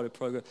responsibility on a Friday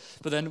program.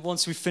 But then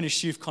once we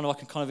finish youth, I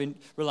can kind of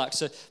relax.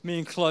 So me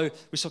and Chloe,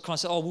 we sort of kind of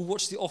said, we'll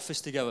watch The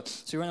Office together.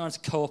 So we went around to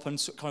Co-op and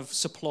kind of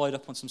supplied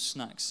up on some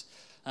snacks.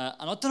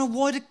 And I don't know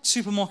why the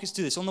supermarkets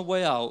do this. On the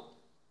way out,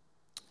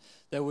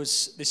 there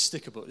was this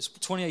sticker book, this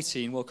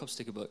 2018 World Cup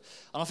sticker book.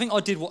 And I think I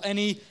did what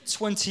any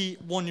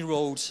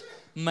 21-year-old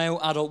male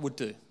adult would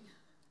do.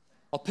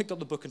 I picked up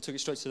the book and took it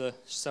straight to the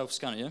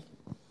self-scanner, yeah?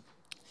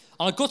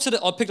 And I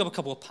picked up a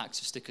couple of packs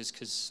of stickers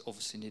because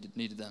obviously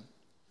needed them.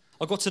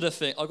 I got to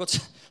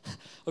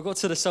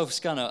the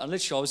self-scanner and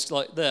literally I was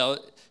like there,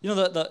 you know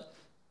that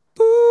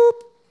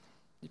boop.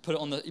 You put it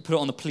on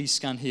the please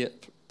scan here,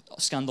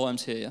 scanned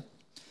items here, yeah?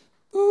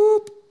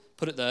 Boop.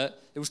 Put it there.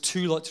 It was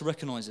too light to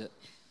recognise it.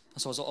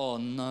 And so I was like, oh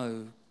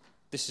no,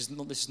 this is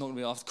not going to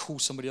be, I have to call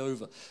somebody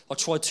over. I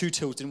tried 2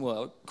 tills, didn't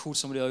work. I called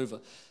somebody over.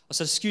 I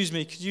said, excuse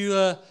me, could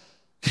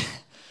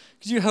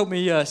you help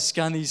me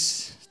scan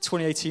these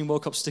 2018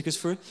 World Cup stickers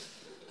through?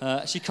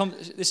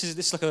 This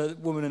is like a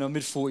woman in her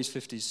mid-40s,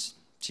 50s.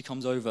 She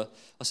comes over.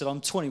 I said,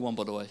 I'm 21,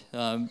 by the way.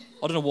 I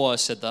don't know why I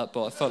said that,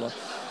 but I felt like...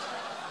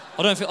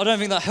 I don't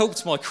think that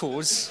helped my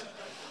cause.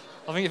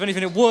 I think, if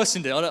anything, it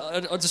worsened it.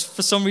 I just,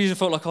 for some reason,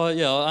 felt like, I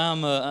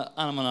am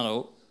an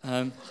adult.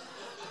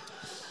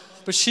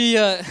 But she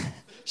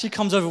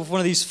comes over with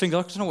one of these things.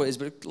 I don't know what it is,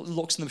 but it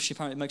locks in the machine.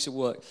 Apparently, it makes it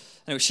work.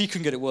 Anyway, she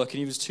couldn't get it working.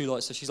 He was too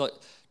light, so she's like,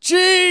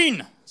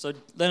 Gene! So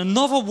then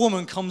another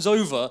woman comes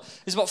over.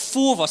 There's about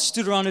 4 of us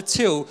stood around a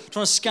till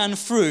trying to scan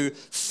through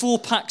 4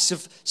 packs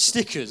of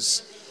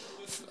stickers.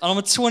 And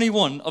I'm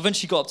 21. I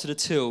eventually got up to the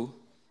till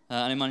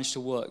and it managed to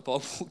work. But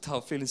I walked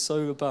out feeling so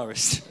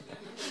embarrassed.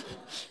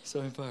 So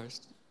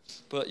embarrassed.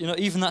 But,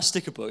 even that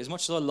sticker book, as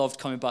much as I loved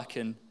coming back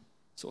and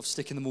sort of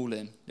sticking them all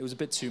in, it was a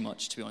bit too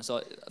much, to be honest.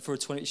 For a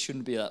 20, it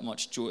shouldn't be that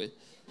much joy.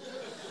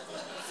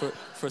 For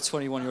a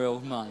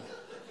 21-year-old man.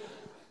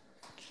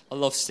 I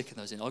love sticking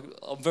those in.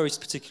 I'm very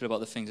particular about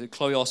the things.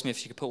 Chloe asked me if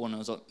she could put one, and I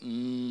was like,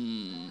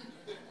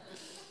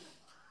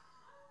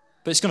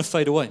 But it's going to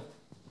fade away.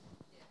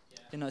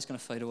 It's going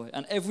to fade away.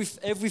 And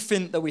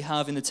everything that we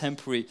have in the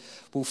temporary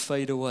will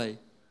fade away.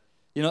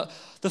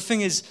 The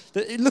thing is,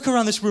 look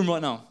around this room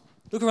right now.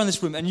 Look around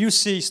this room, and you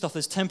see stuff.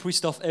 There's temporary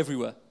stuff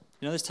everywhere.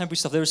 There's temporary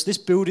stuff. There's this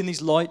building,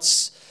 these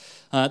lights,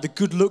 the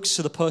good looks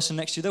to the person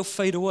next to you. They'll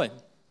fade away.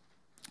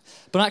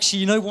 But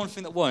actually, one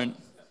thing that won't?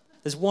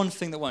 There's one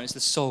thing that won't. It's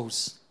the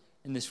souls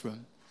in this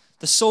room.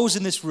 The souls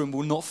in this room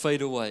will not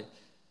fade away.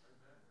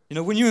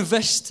 When you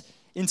invest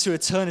into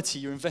eternity,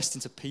 you invest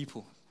into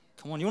people.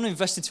 Come on, you want to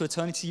invest into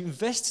eternity, you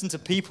invest into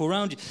people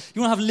around you.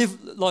 You want to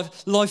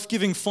have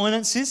life-giving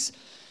finances,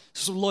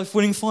 sort of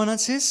life-winning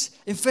finances?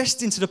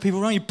 Invest into the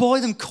people around you. Buy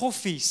them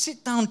coffee.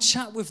 Sit down,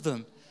 chat with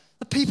them.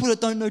 The people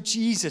that don't know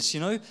Jesus,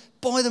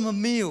 buy them a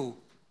meal.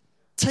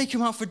 Take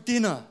them out for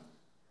dinner.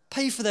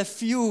 Pay for their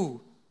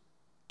fuel.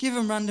 Give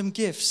them random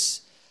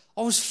gifts.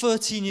 I was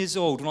 13 years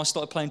old when I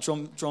started playing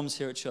drums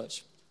here at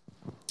church.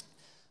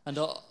 And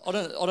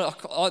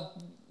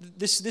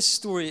this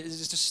story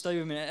is just stay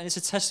with me, and it's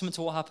a testament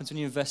to what happens when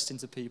you invest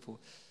into people.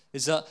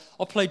 Is that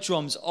I played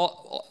drums. I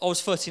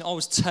was 13. I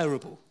was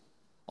terrible.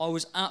 I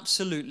was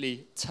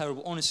absolutely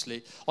terrible.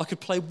 Honestly, I could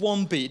play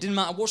one beat. It didn't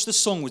matter what the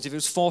song was. If it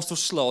was fast or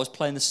slow, I was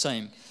playing the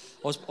same.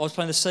 I was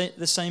playing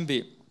the same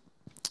beat.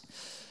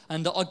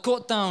 And I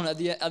got down at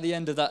the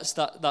end of that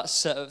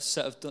set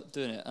of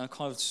doing it, and I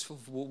kind of sort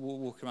of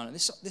walk around. And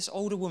this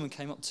older woman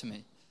came up to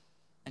me,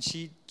 and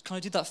she kind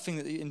of did that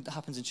thing that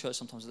happens in church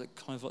sometimes, that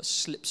kind of like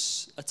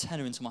slips a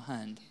tenner into my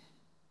hand.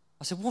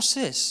 I said, "What's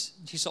this?"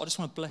 And she said, "I just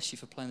want to bless you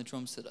for playing the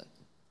drums today."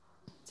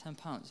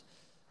 £10.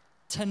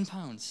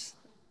 £10.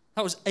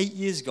 That was 8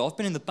 years ago. I've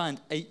been in the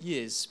band 8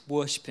 years,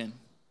 worshipping.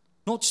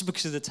 Not just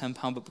because of the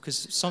 £10, but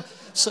because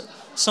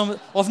some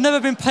I've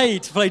never been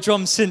paid to play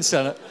drums since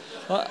then.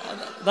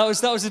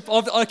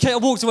 I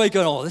walked away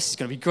going, oh, this is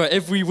going to be great.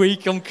 Every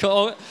week I'm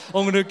going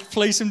to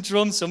play some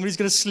drums. Somebody's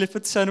going to slip a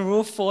tenner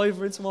or a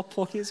fiver into my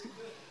pockets.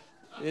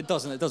 It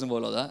doesn't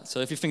work like that. So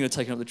if you're thinking of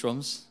taking up the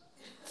drums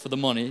for the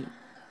money,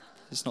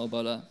 it's not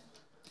about that.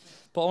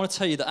 But I want to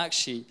tell you that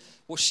actually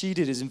what she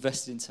did is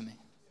invested into me.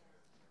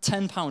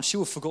 £10, she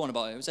would have forgotten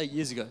about it. It was 8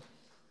 years ago.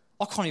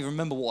 I can't even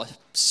remember what I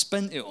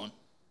spent it on,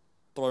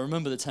 but I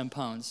remember the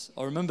 £10.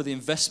 I remember the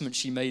investment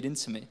she made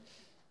into me.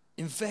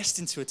 Invest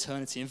into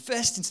eternity.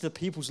 Invest into the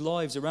people's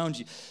lives around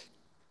you. Do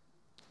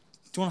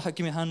you want to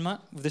give me a hand,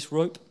 Matt, with this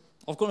rope?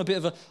 I've got a bit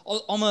of a...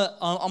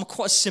 I'm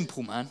quite a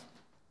simple man,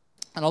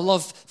 and I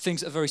love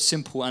things that are very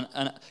simple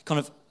and kind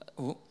of...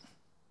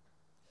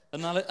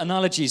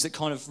 analogies that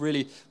kind of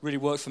really, really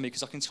work for me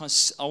because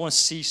I want to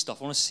see stuff.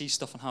 I want to see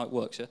stuff and how it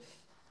works. Yeah?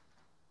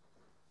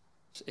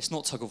 It's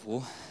not tug of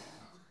war.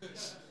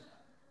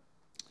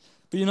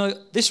 But you know,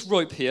 this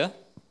rope here,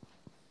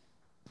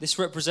 this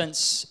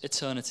represents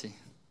eternity.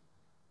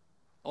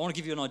 I want to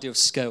give you an idea of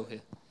scale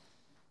here.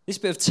 This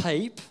bit of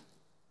tape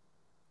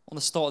on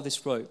the start of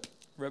this rope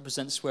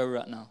represents where we're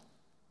at now.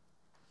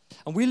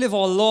 And we live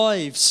our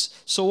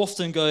lives so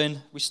often going,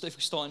 if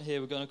we start in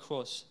here, we're going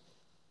across.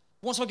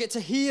 Once I get to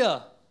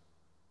here,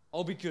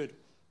 I'll be good.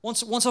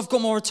 Once I've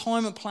got my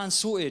retirement plan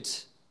sorted,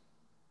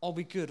 I'll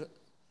be good.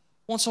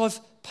 Once I've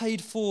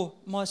paid for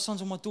my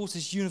son's or my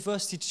daughter's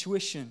university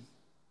tuition,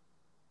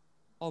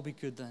 I'll be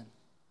good then.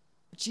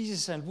 But Jesus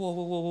is saying,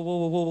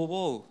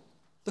 whoa.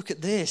 Look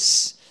at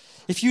this.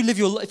 If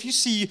you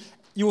see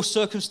your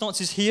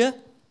circumstances here,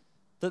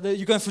 that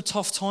you're going through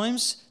tough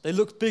times, they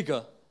look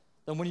bigger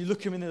than when you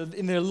look at them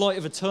in the light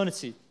of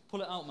eternity.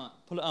 Pull it out, Matt.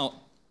 Pull it out.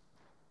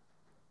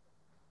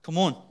 Come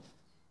on.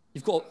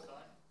 You've got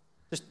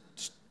just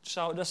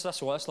shout. That's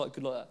all right. That's like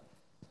good like that.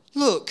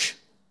 Look,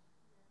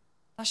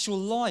 that's your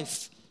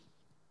life.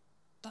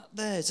 That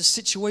there's a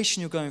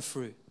situation you're going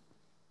through.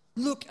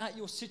 Look at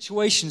your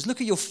situations.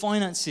 Look at your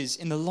finances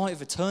in the light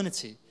of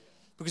eternity.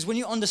 Because when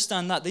you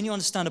understand that, then you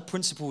understand the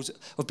principles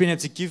of being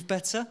able to give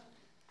better.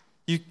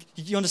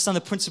 You understand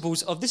the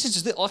principles of, this is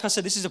just, like I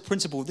said, this is a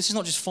principle. This is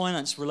not just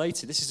finance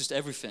related. This is just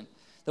everything.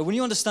 That when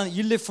you understand that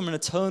you live from an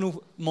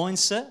eternal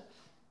mindset,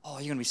 you're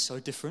going to be so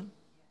different.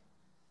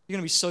 You're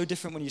going to be so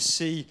different when you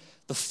see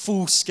the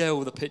full scale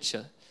of the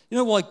picture. You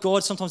know why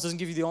God sometimes doesn't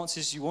give you the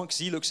answers you want? Because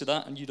he looks at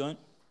that and you don't.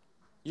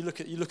 You look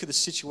at the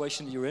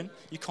situation that you're in,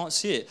 you can't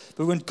see it.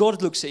 But when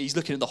God looks at it, he's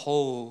looking at the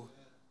whole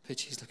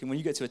picture. He's looking, when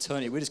you get to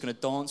eternity, we're just going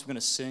to dance, we're going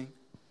to sing,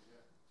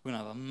 we're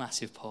going to have a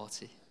massive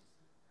party.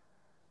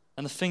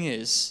 And the thing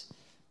is,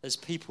 there's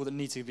people that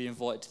need to be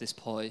invited to this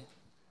party.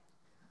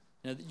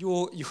 You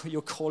know,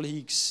 your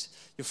colleagues,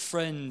 your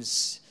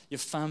friends, your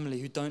family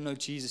who don't know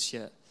Jesus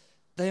yet,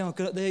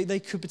 they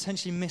could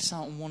potentially miss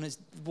out on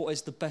what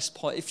is the best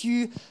part. Let's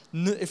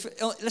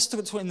talk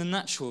about it in the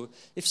natural.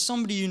 If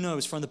somebody you know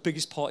is throwing the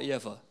biggest party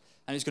ever,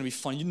 and it's going to be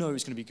fun, you know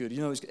it's going to be good, you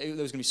know there's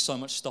going to be so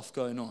much stuff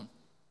going on.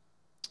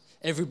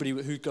 Everybody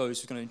who goes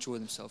is going to enjoy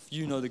themselves.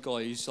 You know the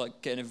guy who's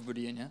like getting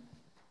everybody in, yeah?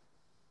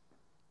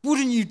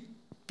 Wouldn't you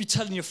be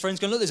telling your friends,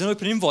 going, look, there's an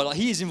open invite, like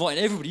he is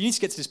inviting everybody. You need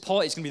to get to this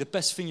party. It's going to be the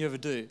best thing you ever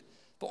do.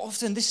 But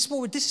often this is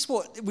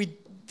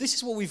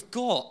what we've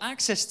got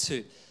access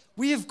to.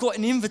 We have got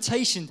an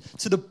invitation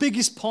to the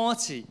biggest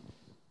party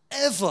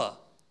ever,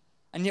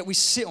 and yet we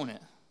sit on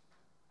it.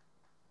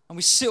 And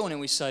we sit on it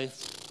and we say,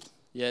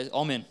 yeah,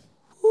 I'm in.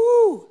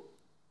 Woo!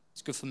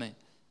 It's good for me.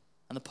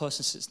 And the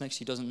person sits next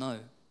to you doesn't know.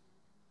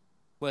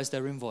 Where's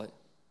their invite?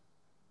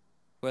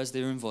 Where's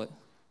their invite?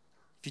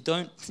 If you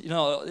don't,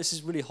 this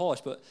is really harsh,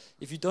 but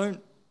if you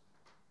don't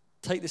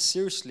take this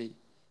seriously,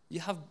 you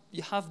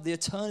have the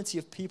eternity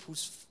of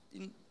people's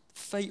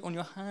fate on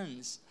your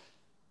hands.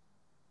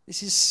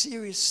 This is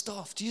serious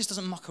stuff. Jesus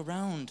doesn't muck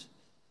around.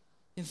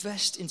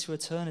 Invest into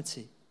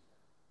eternity.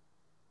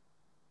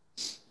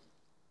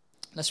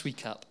 Let's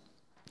recap.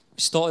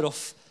 We started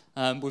off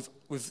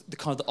with the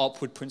kind of the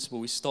upward principle.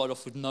 We started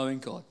off with knowing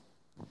God.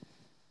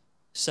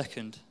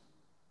 Second,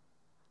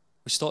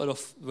 we started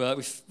off,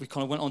 we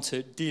kind of went on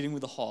to dealing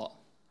with the heart.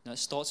 It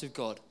starts with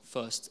God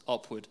first,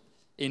 upward,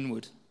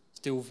 inward,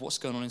 deal with what's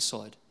going on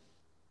inside.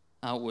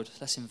 Outward,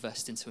 let's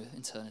invest into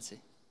eternity.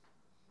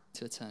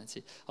 To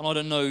eternity. And I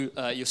don't know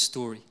your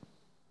story.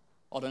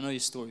 I don't know your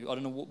story. I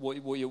don't know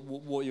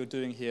what you're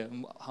doing here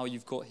and how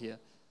you've got here.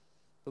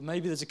 But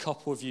maybe there's a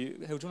couple of you.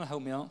 Hey, do you want to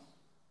help me out?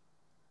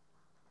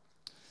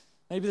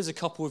 Maybe there's a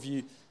couple of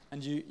you,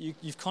 and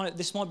you've kind of.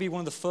 This might be one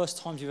of the first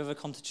times you've ever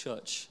come to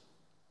church,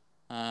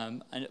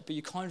 but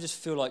you kind of just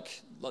feel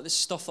like this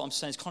stuff that I'm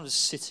saying is kind of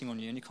just sitting on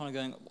you, and you're kind of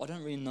going, I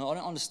don't really know. I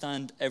don't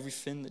understand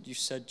everything that you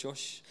said,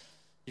 Josh.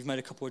 You've made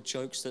a couple of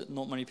jokes that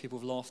not many people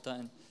have laughed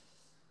at,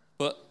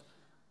 but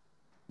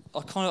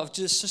I've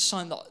just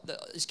something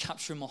that is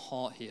capturing my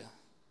heart here.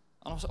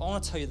 And I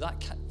want to tell you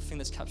that thing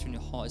that's capturing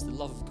your heart is the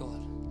love of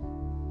God.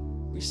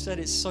 We said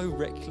it's so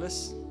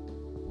reckless.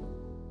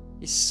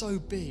 It's so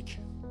big.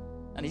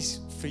 And it's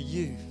for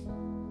you.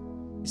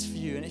 It's for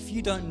you. And if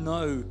you don't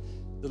know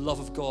the love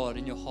of God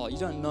in your heart, you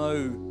don't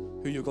know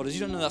who your God is,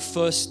 you don't know that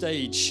first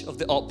stage of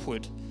the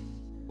upward,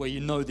 where you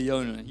know the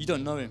owner. You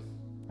don't know him.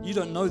 You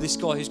don't know this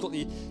guy who's got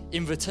the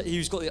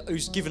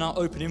who's given out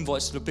open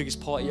invites to the biggest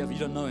party ever. You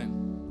don't know him.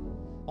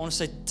 I want to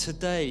say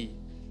today,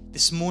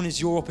 this morning is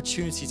your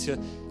opportunity to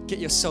get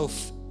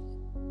yourself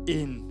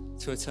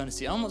into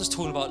eternity. I'm not just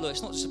talking about, look,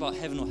 it's not just about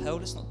heaven or hell.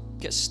 Let's not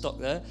get stuck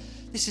there.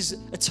 This is,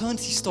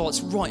 eternity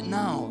starts right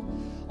now.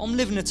 I'm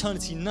living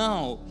eternity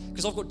now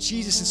because I've got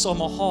Jesus inside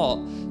my heart.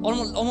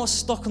 I'm not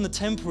stuck on the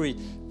temporary.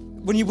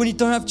 When you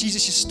don't have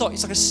Jesus, you're stuck.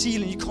 It's like a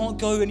ceiling. You can't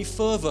go any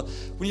further.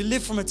 When you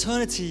live from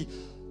eternity,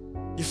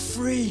 you're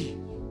free.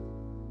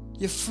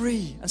 You're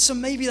free. And so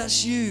maybe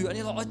that's you. And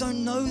you're like, I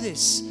don't know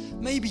this.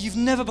 Maybe you've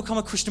never become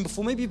a Christian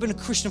before. Maybe you've been a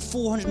Christian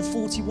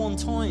 441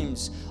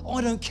 times.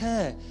 I don't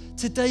care.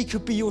 Today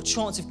could be your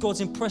chance if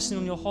God's impressing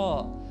on your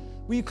heart.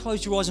 Will you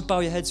close your eyes and bow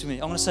your heads with me?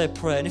 I'm going to say a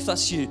prayer. And if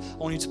that's you, I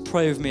want you to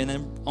pray with me. And then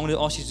I'm going to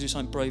ask you to do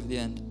something brave at the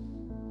end.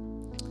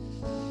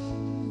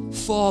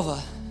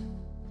 Father,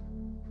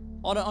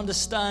 I don't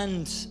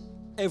understand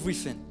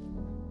everything.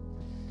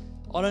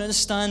 I don't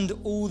understand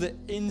all the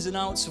ins and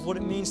outs of what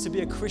it means to be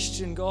a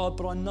Christian, God,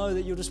 but I know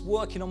that you're just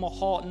working on my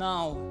heart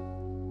now.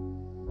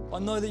 I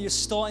know that you're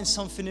starting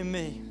something in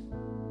me.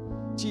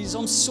 Jesus,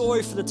 I'm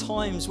sorry for the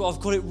times where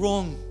I've got it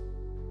wrong.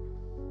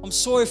 I'm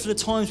sorry for the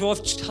times where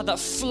I've just had that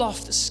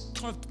fluff that's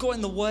kind of got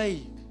in the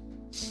way.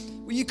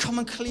 Will you come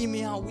and clean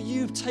me out? Will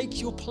you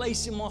take your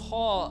place in my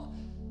heart?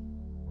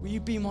 Will you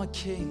be my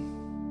King?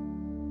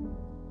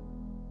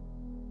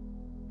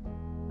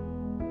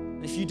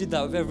 And if you did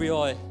that with every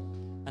eye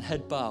and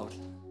head bowed,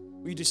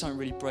 will you do something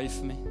really brave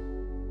for me?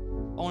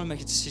 I want to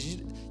make a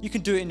decision. You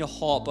can do it in your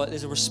heart, but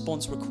there's a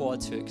response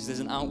required to it because there's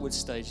an outward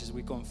stage as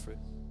we've gone through.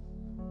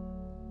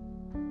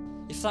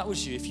 If that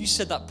was you, if you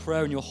said that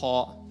prayer in your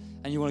heart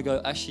and you want to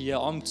go, actually, yeah,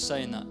 I'm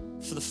saying that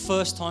for the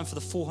first time, for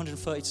the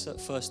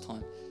 431st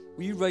time,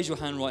 will you raise your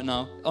hand right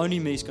now? Only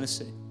me is going to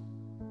see.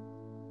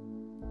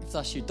 If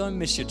that's you, don't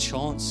miss your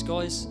chance,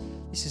 guys.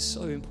 This is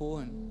so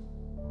important.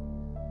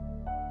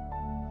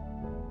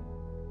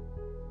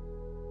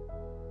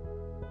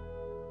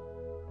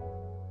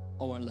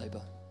 I won't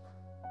labour.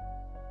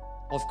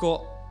 I've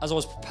got, as I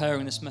was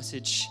preparing this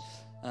message,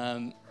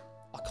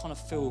 I kind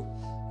of feel,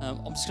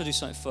 I'm just going to do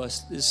something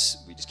first. We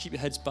just keep your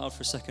heads bowed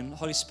for a second.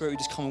 Holy Spirit, you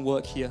just come and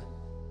work here.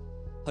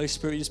 Holy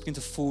Spirit, you just begin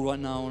to fall right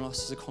now on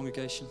us as a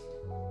congregation.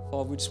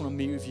 Father, we just want to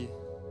meet with you.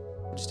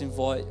 We just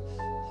invite,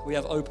 we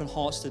have open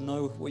hearts to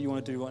know what you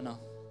want to do right now.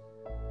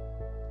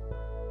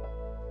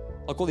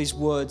 I've got these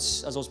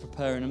words as I was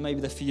preparing, and maybe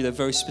they're for you, they're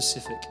very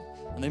specific.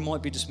 And they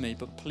might be just me,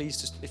 but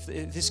please just, if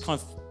this kind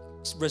of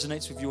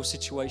resonates with your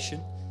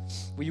situation,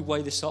 will you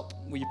weigh this up?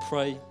 Will you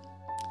pray?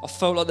 I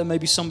felt like there may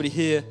be somebody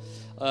here,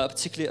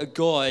 particularly a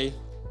guy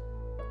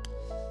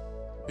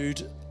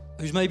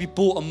who's maybe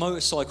bought a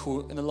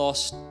motorcycle in the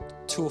last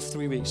 2 or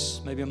 3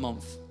 weeks, maybe a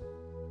month,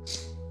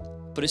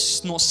 but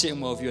it's not sitting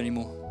well with you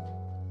anymore.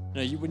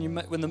 You know, when you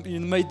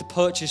made the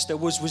purchase, there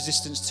was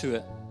resistance to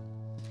it.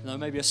 You know,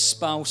 maybe a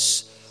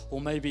spouse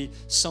or maybe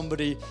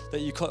somebody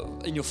that you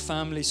in your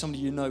family,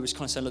 somebody you know, was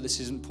kind of saying, look, this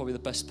isn't probably the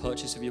best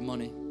purchase of your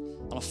money.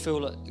 And I feel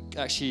like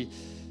actually,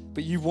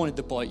 but you wanted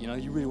the bike, you know,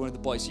 you really wanted the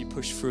bike, so you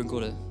pushed through and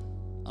got it.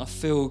 And I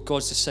feel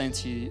God's just saying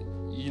to you,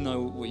 you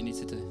know what you need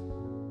to do.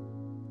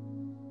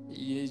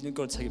 You've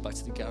got to take it back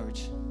to the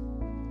garage.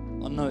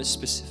 I know it's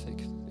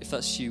specific. If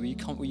that's you,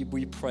 will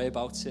you pray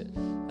about it,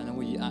 and then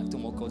will you act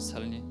on what God's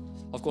telling you?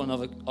 I've got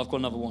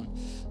another one.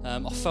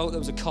 I felt there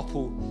was a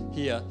couple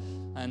here,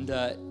 and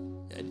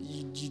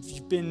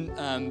you've been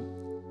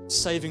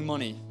saving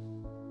money,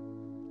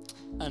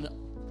 and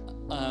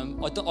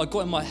I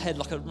got in my head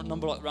like a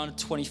number like around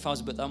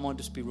 20,000, but that might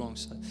just be wrong.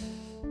 So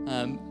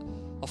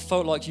I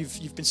felt like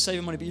you've been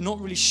saving money, but you're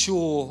not really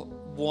sure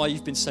why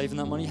you've been saving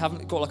that money. You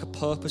haven't got like a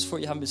purpose for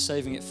it. You haven't been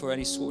saving it for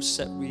any sort of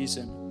set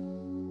reason.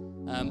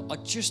 I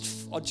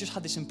just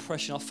had this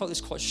impression. I felt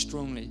this quite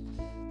strongly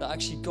that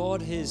actually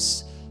God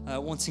is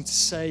wanting to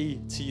say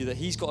to you that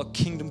He's got a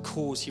kingdom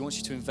cause He wants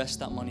you to invest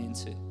that money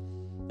into.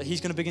 That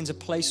He's going to begin to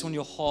place on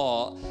your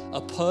heart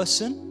a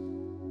person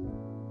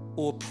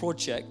or a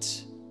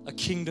project, a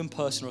kingdom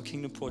person or a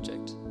kingdom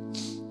project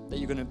that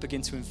you're going to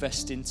begin to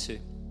invest into.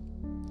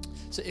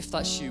 So if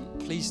that's you,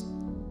 please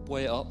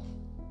weigh it up.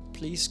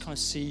 Please kind of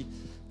see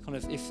kind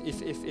of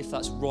if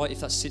that's right, if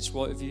that sits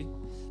right with you.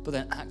 But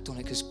then act on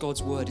it, because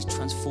God's word is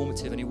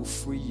transformative and He will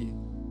free you.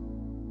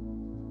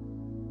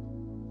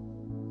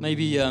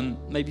 Maybe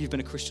you've been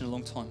a Christian a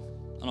long time,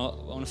 and I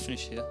want to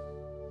finish here.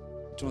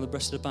 Do you want the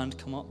rest of the band to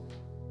come up?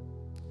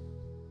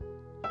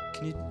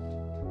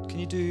 Can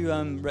you do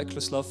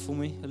Reckless Love for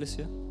me,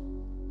 Alicia?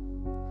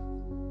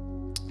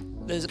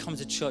 There's coming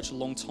to church a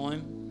long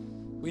time.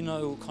 We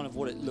know kind of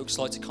what it looks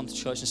like to come to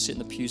church and sit in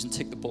the pews and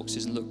tick the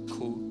boxes and look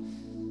cool.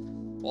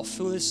 But I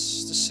feel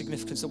there's the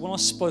significance that when I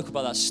spoke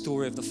about that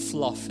story of the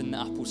fluff in the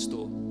Apple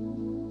store,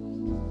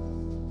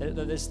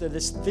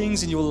 there's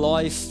things in your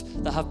life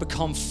that have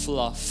become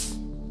fluff.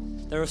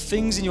 there are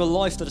things in your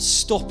life that are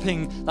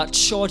stopping that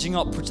charging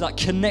up, that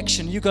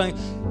connection. You're going,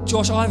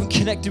 Josh, I haven't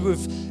connected I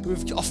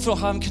feel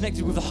like I haven't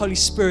connected with the Holy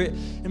Spirit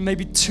in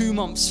maybe 2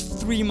 months,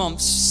 3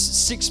 months,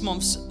 6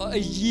 months, a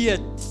year,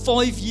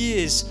 5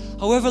 years,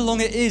 however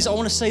long it is. I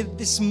want to say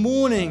this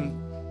morning,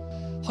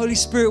 Holy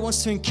Spirit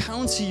wants to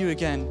encounter you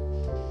again.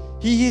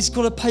 He has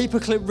got a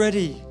paperclip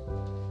ready.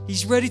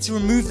 He's ready to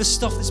remove the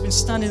stuff that's been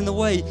standing in the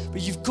way,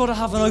 but you've got to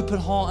have an open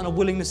heart and a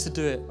willingness to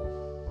do it.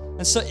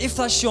 And so if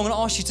that's you, I'm going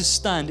to ask you to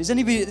stand. Does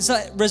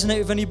that resonate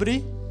with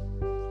anybody?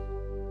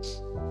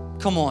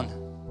 Come on.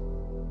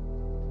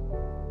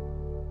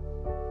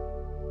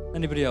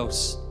 Anybody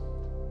else?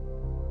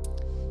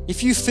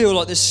 If you feel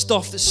like there's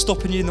stuff that's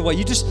stopping you in the way,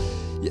 you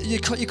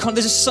can't,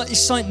 there's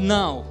something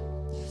now.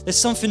 There's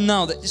something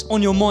now that is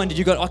on your mind and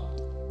you go,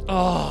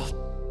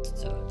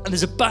 and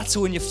there's a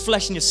battle in your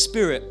flesh and your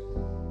spirit.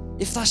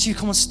 If that's you,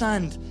 come on,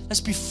 stand.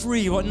 Let's be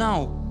free right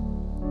now.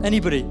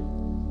 Anybody?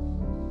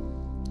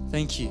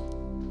 Thank you.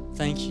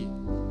 Thank you.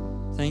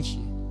 Thank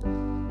you.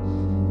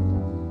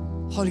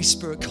 Holy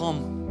Spirit,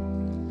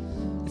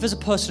 come. If there's a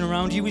person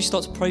around you, will you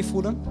start to pray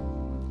for them?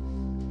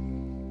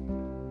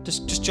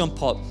 Just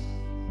jump up.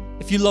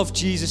 If you love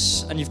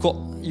Jesus and you've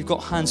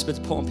got hands to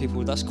put on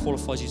people, that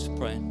qualifies you for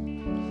praying.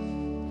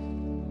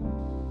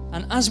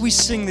 And as we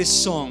sing this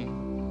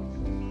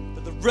song,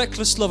 that the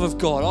reckless love of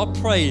God, I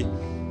pray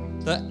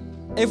that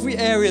every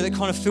area that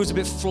kind of feels a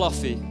bit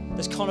fluffy,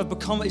 that's kind of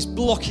is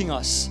blocking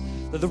us,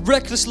 that the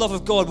reckless love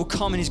of God will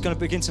come and he's going to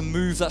begin to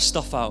move that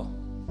stuff out.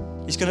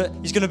 He's going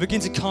to begin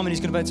to come and he's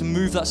going to begin to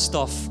move that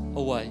stuff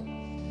away.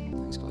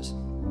 Thanks, guys.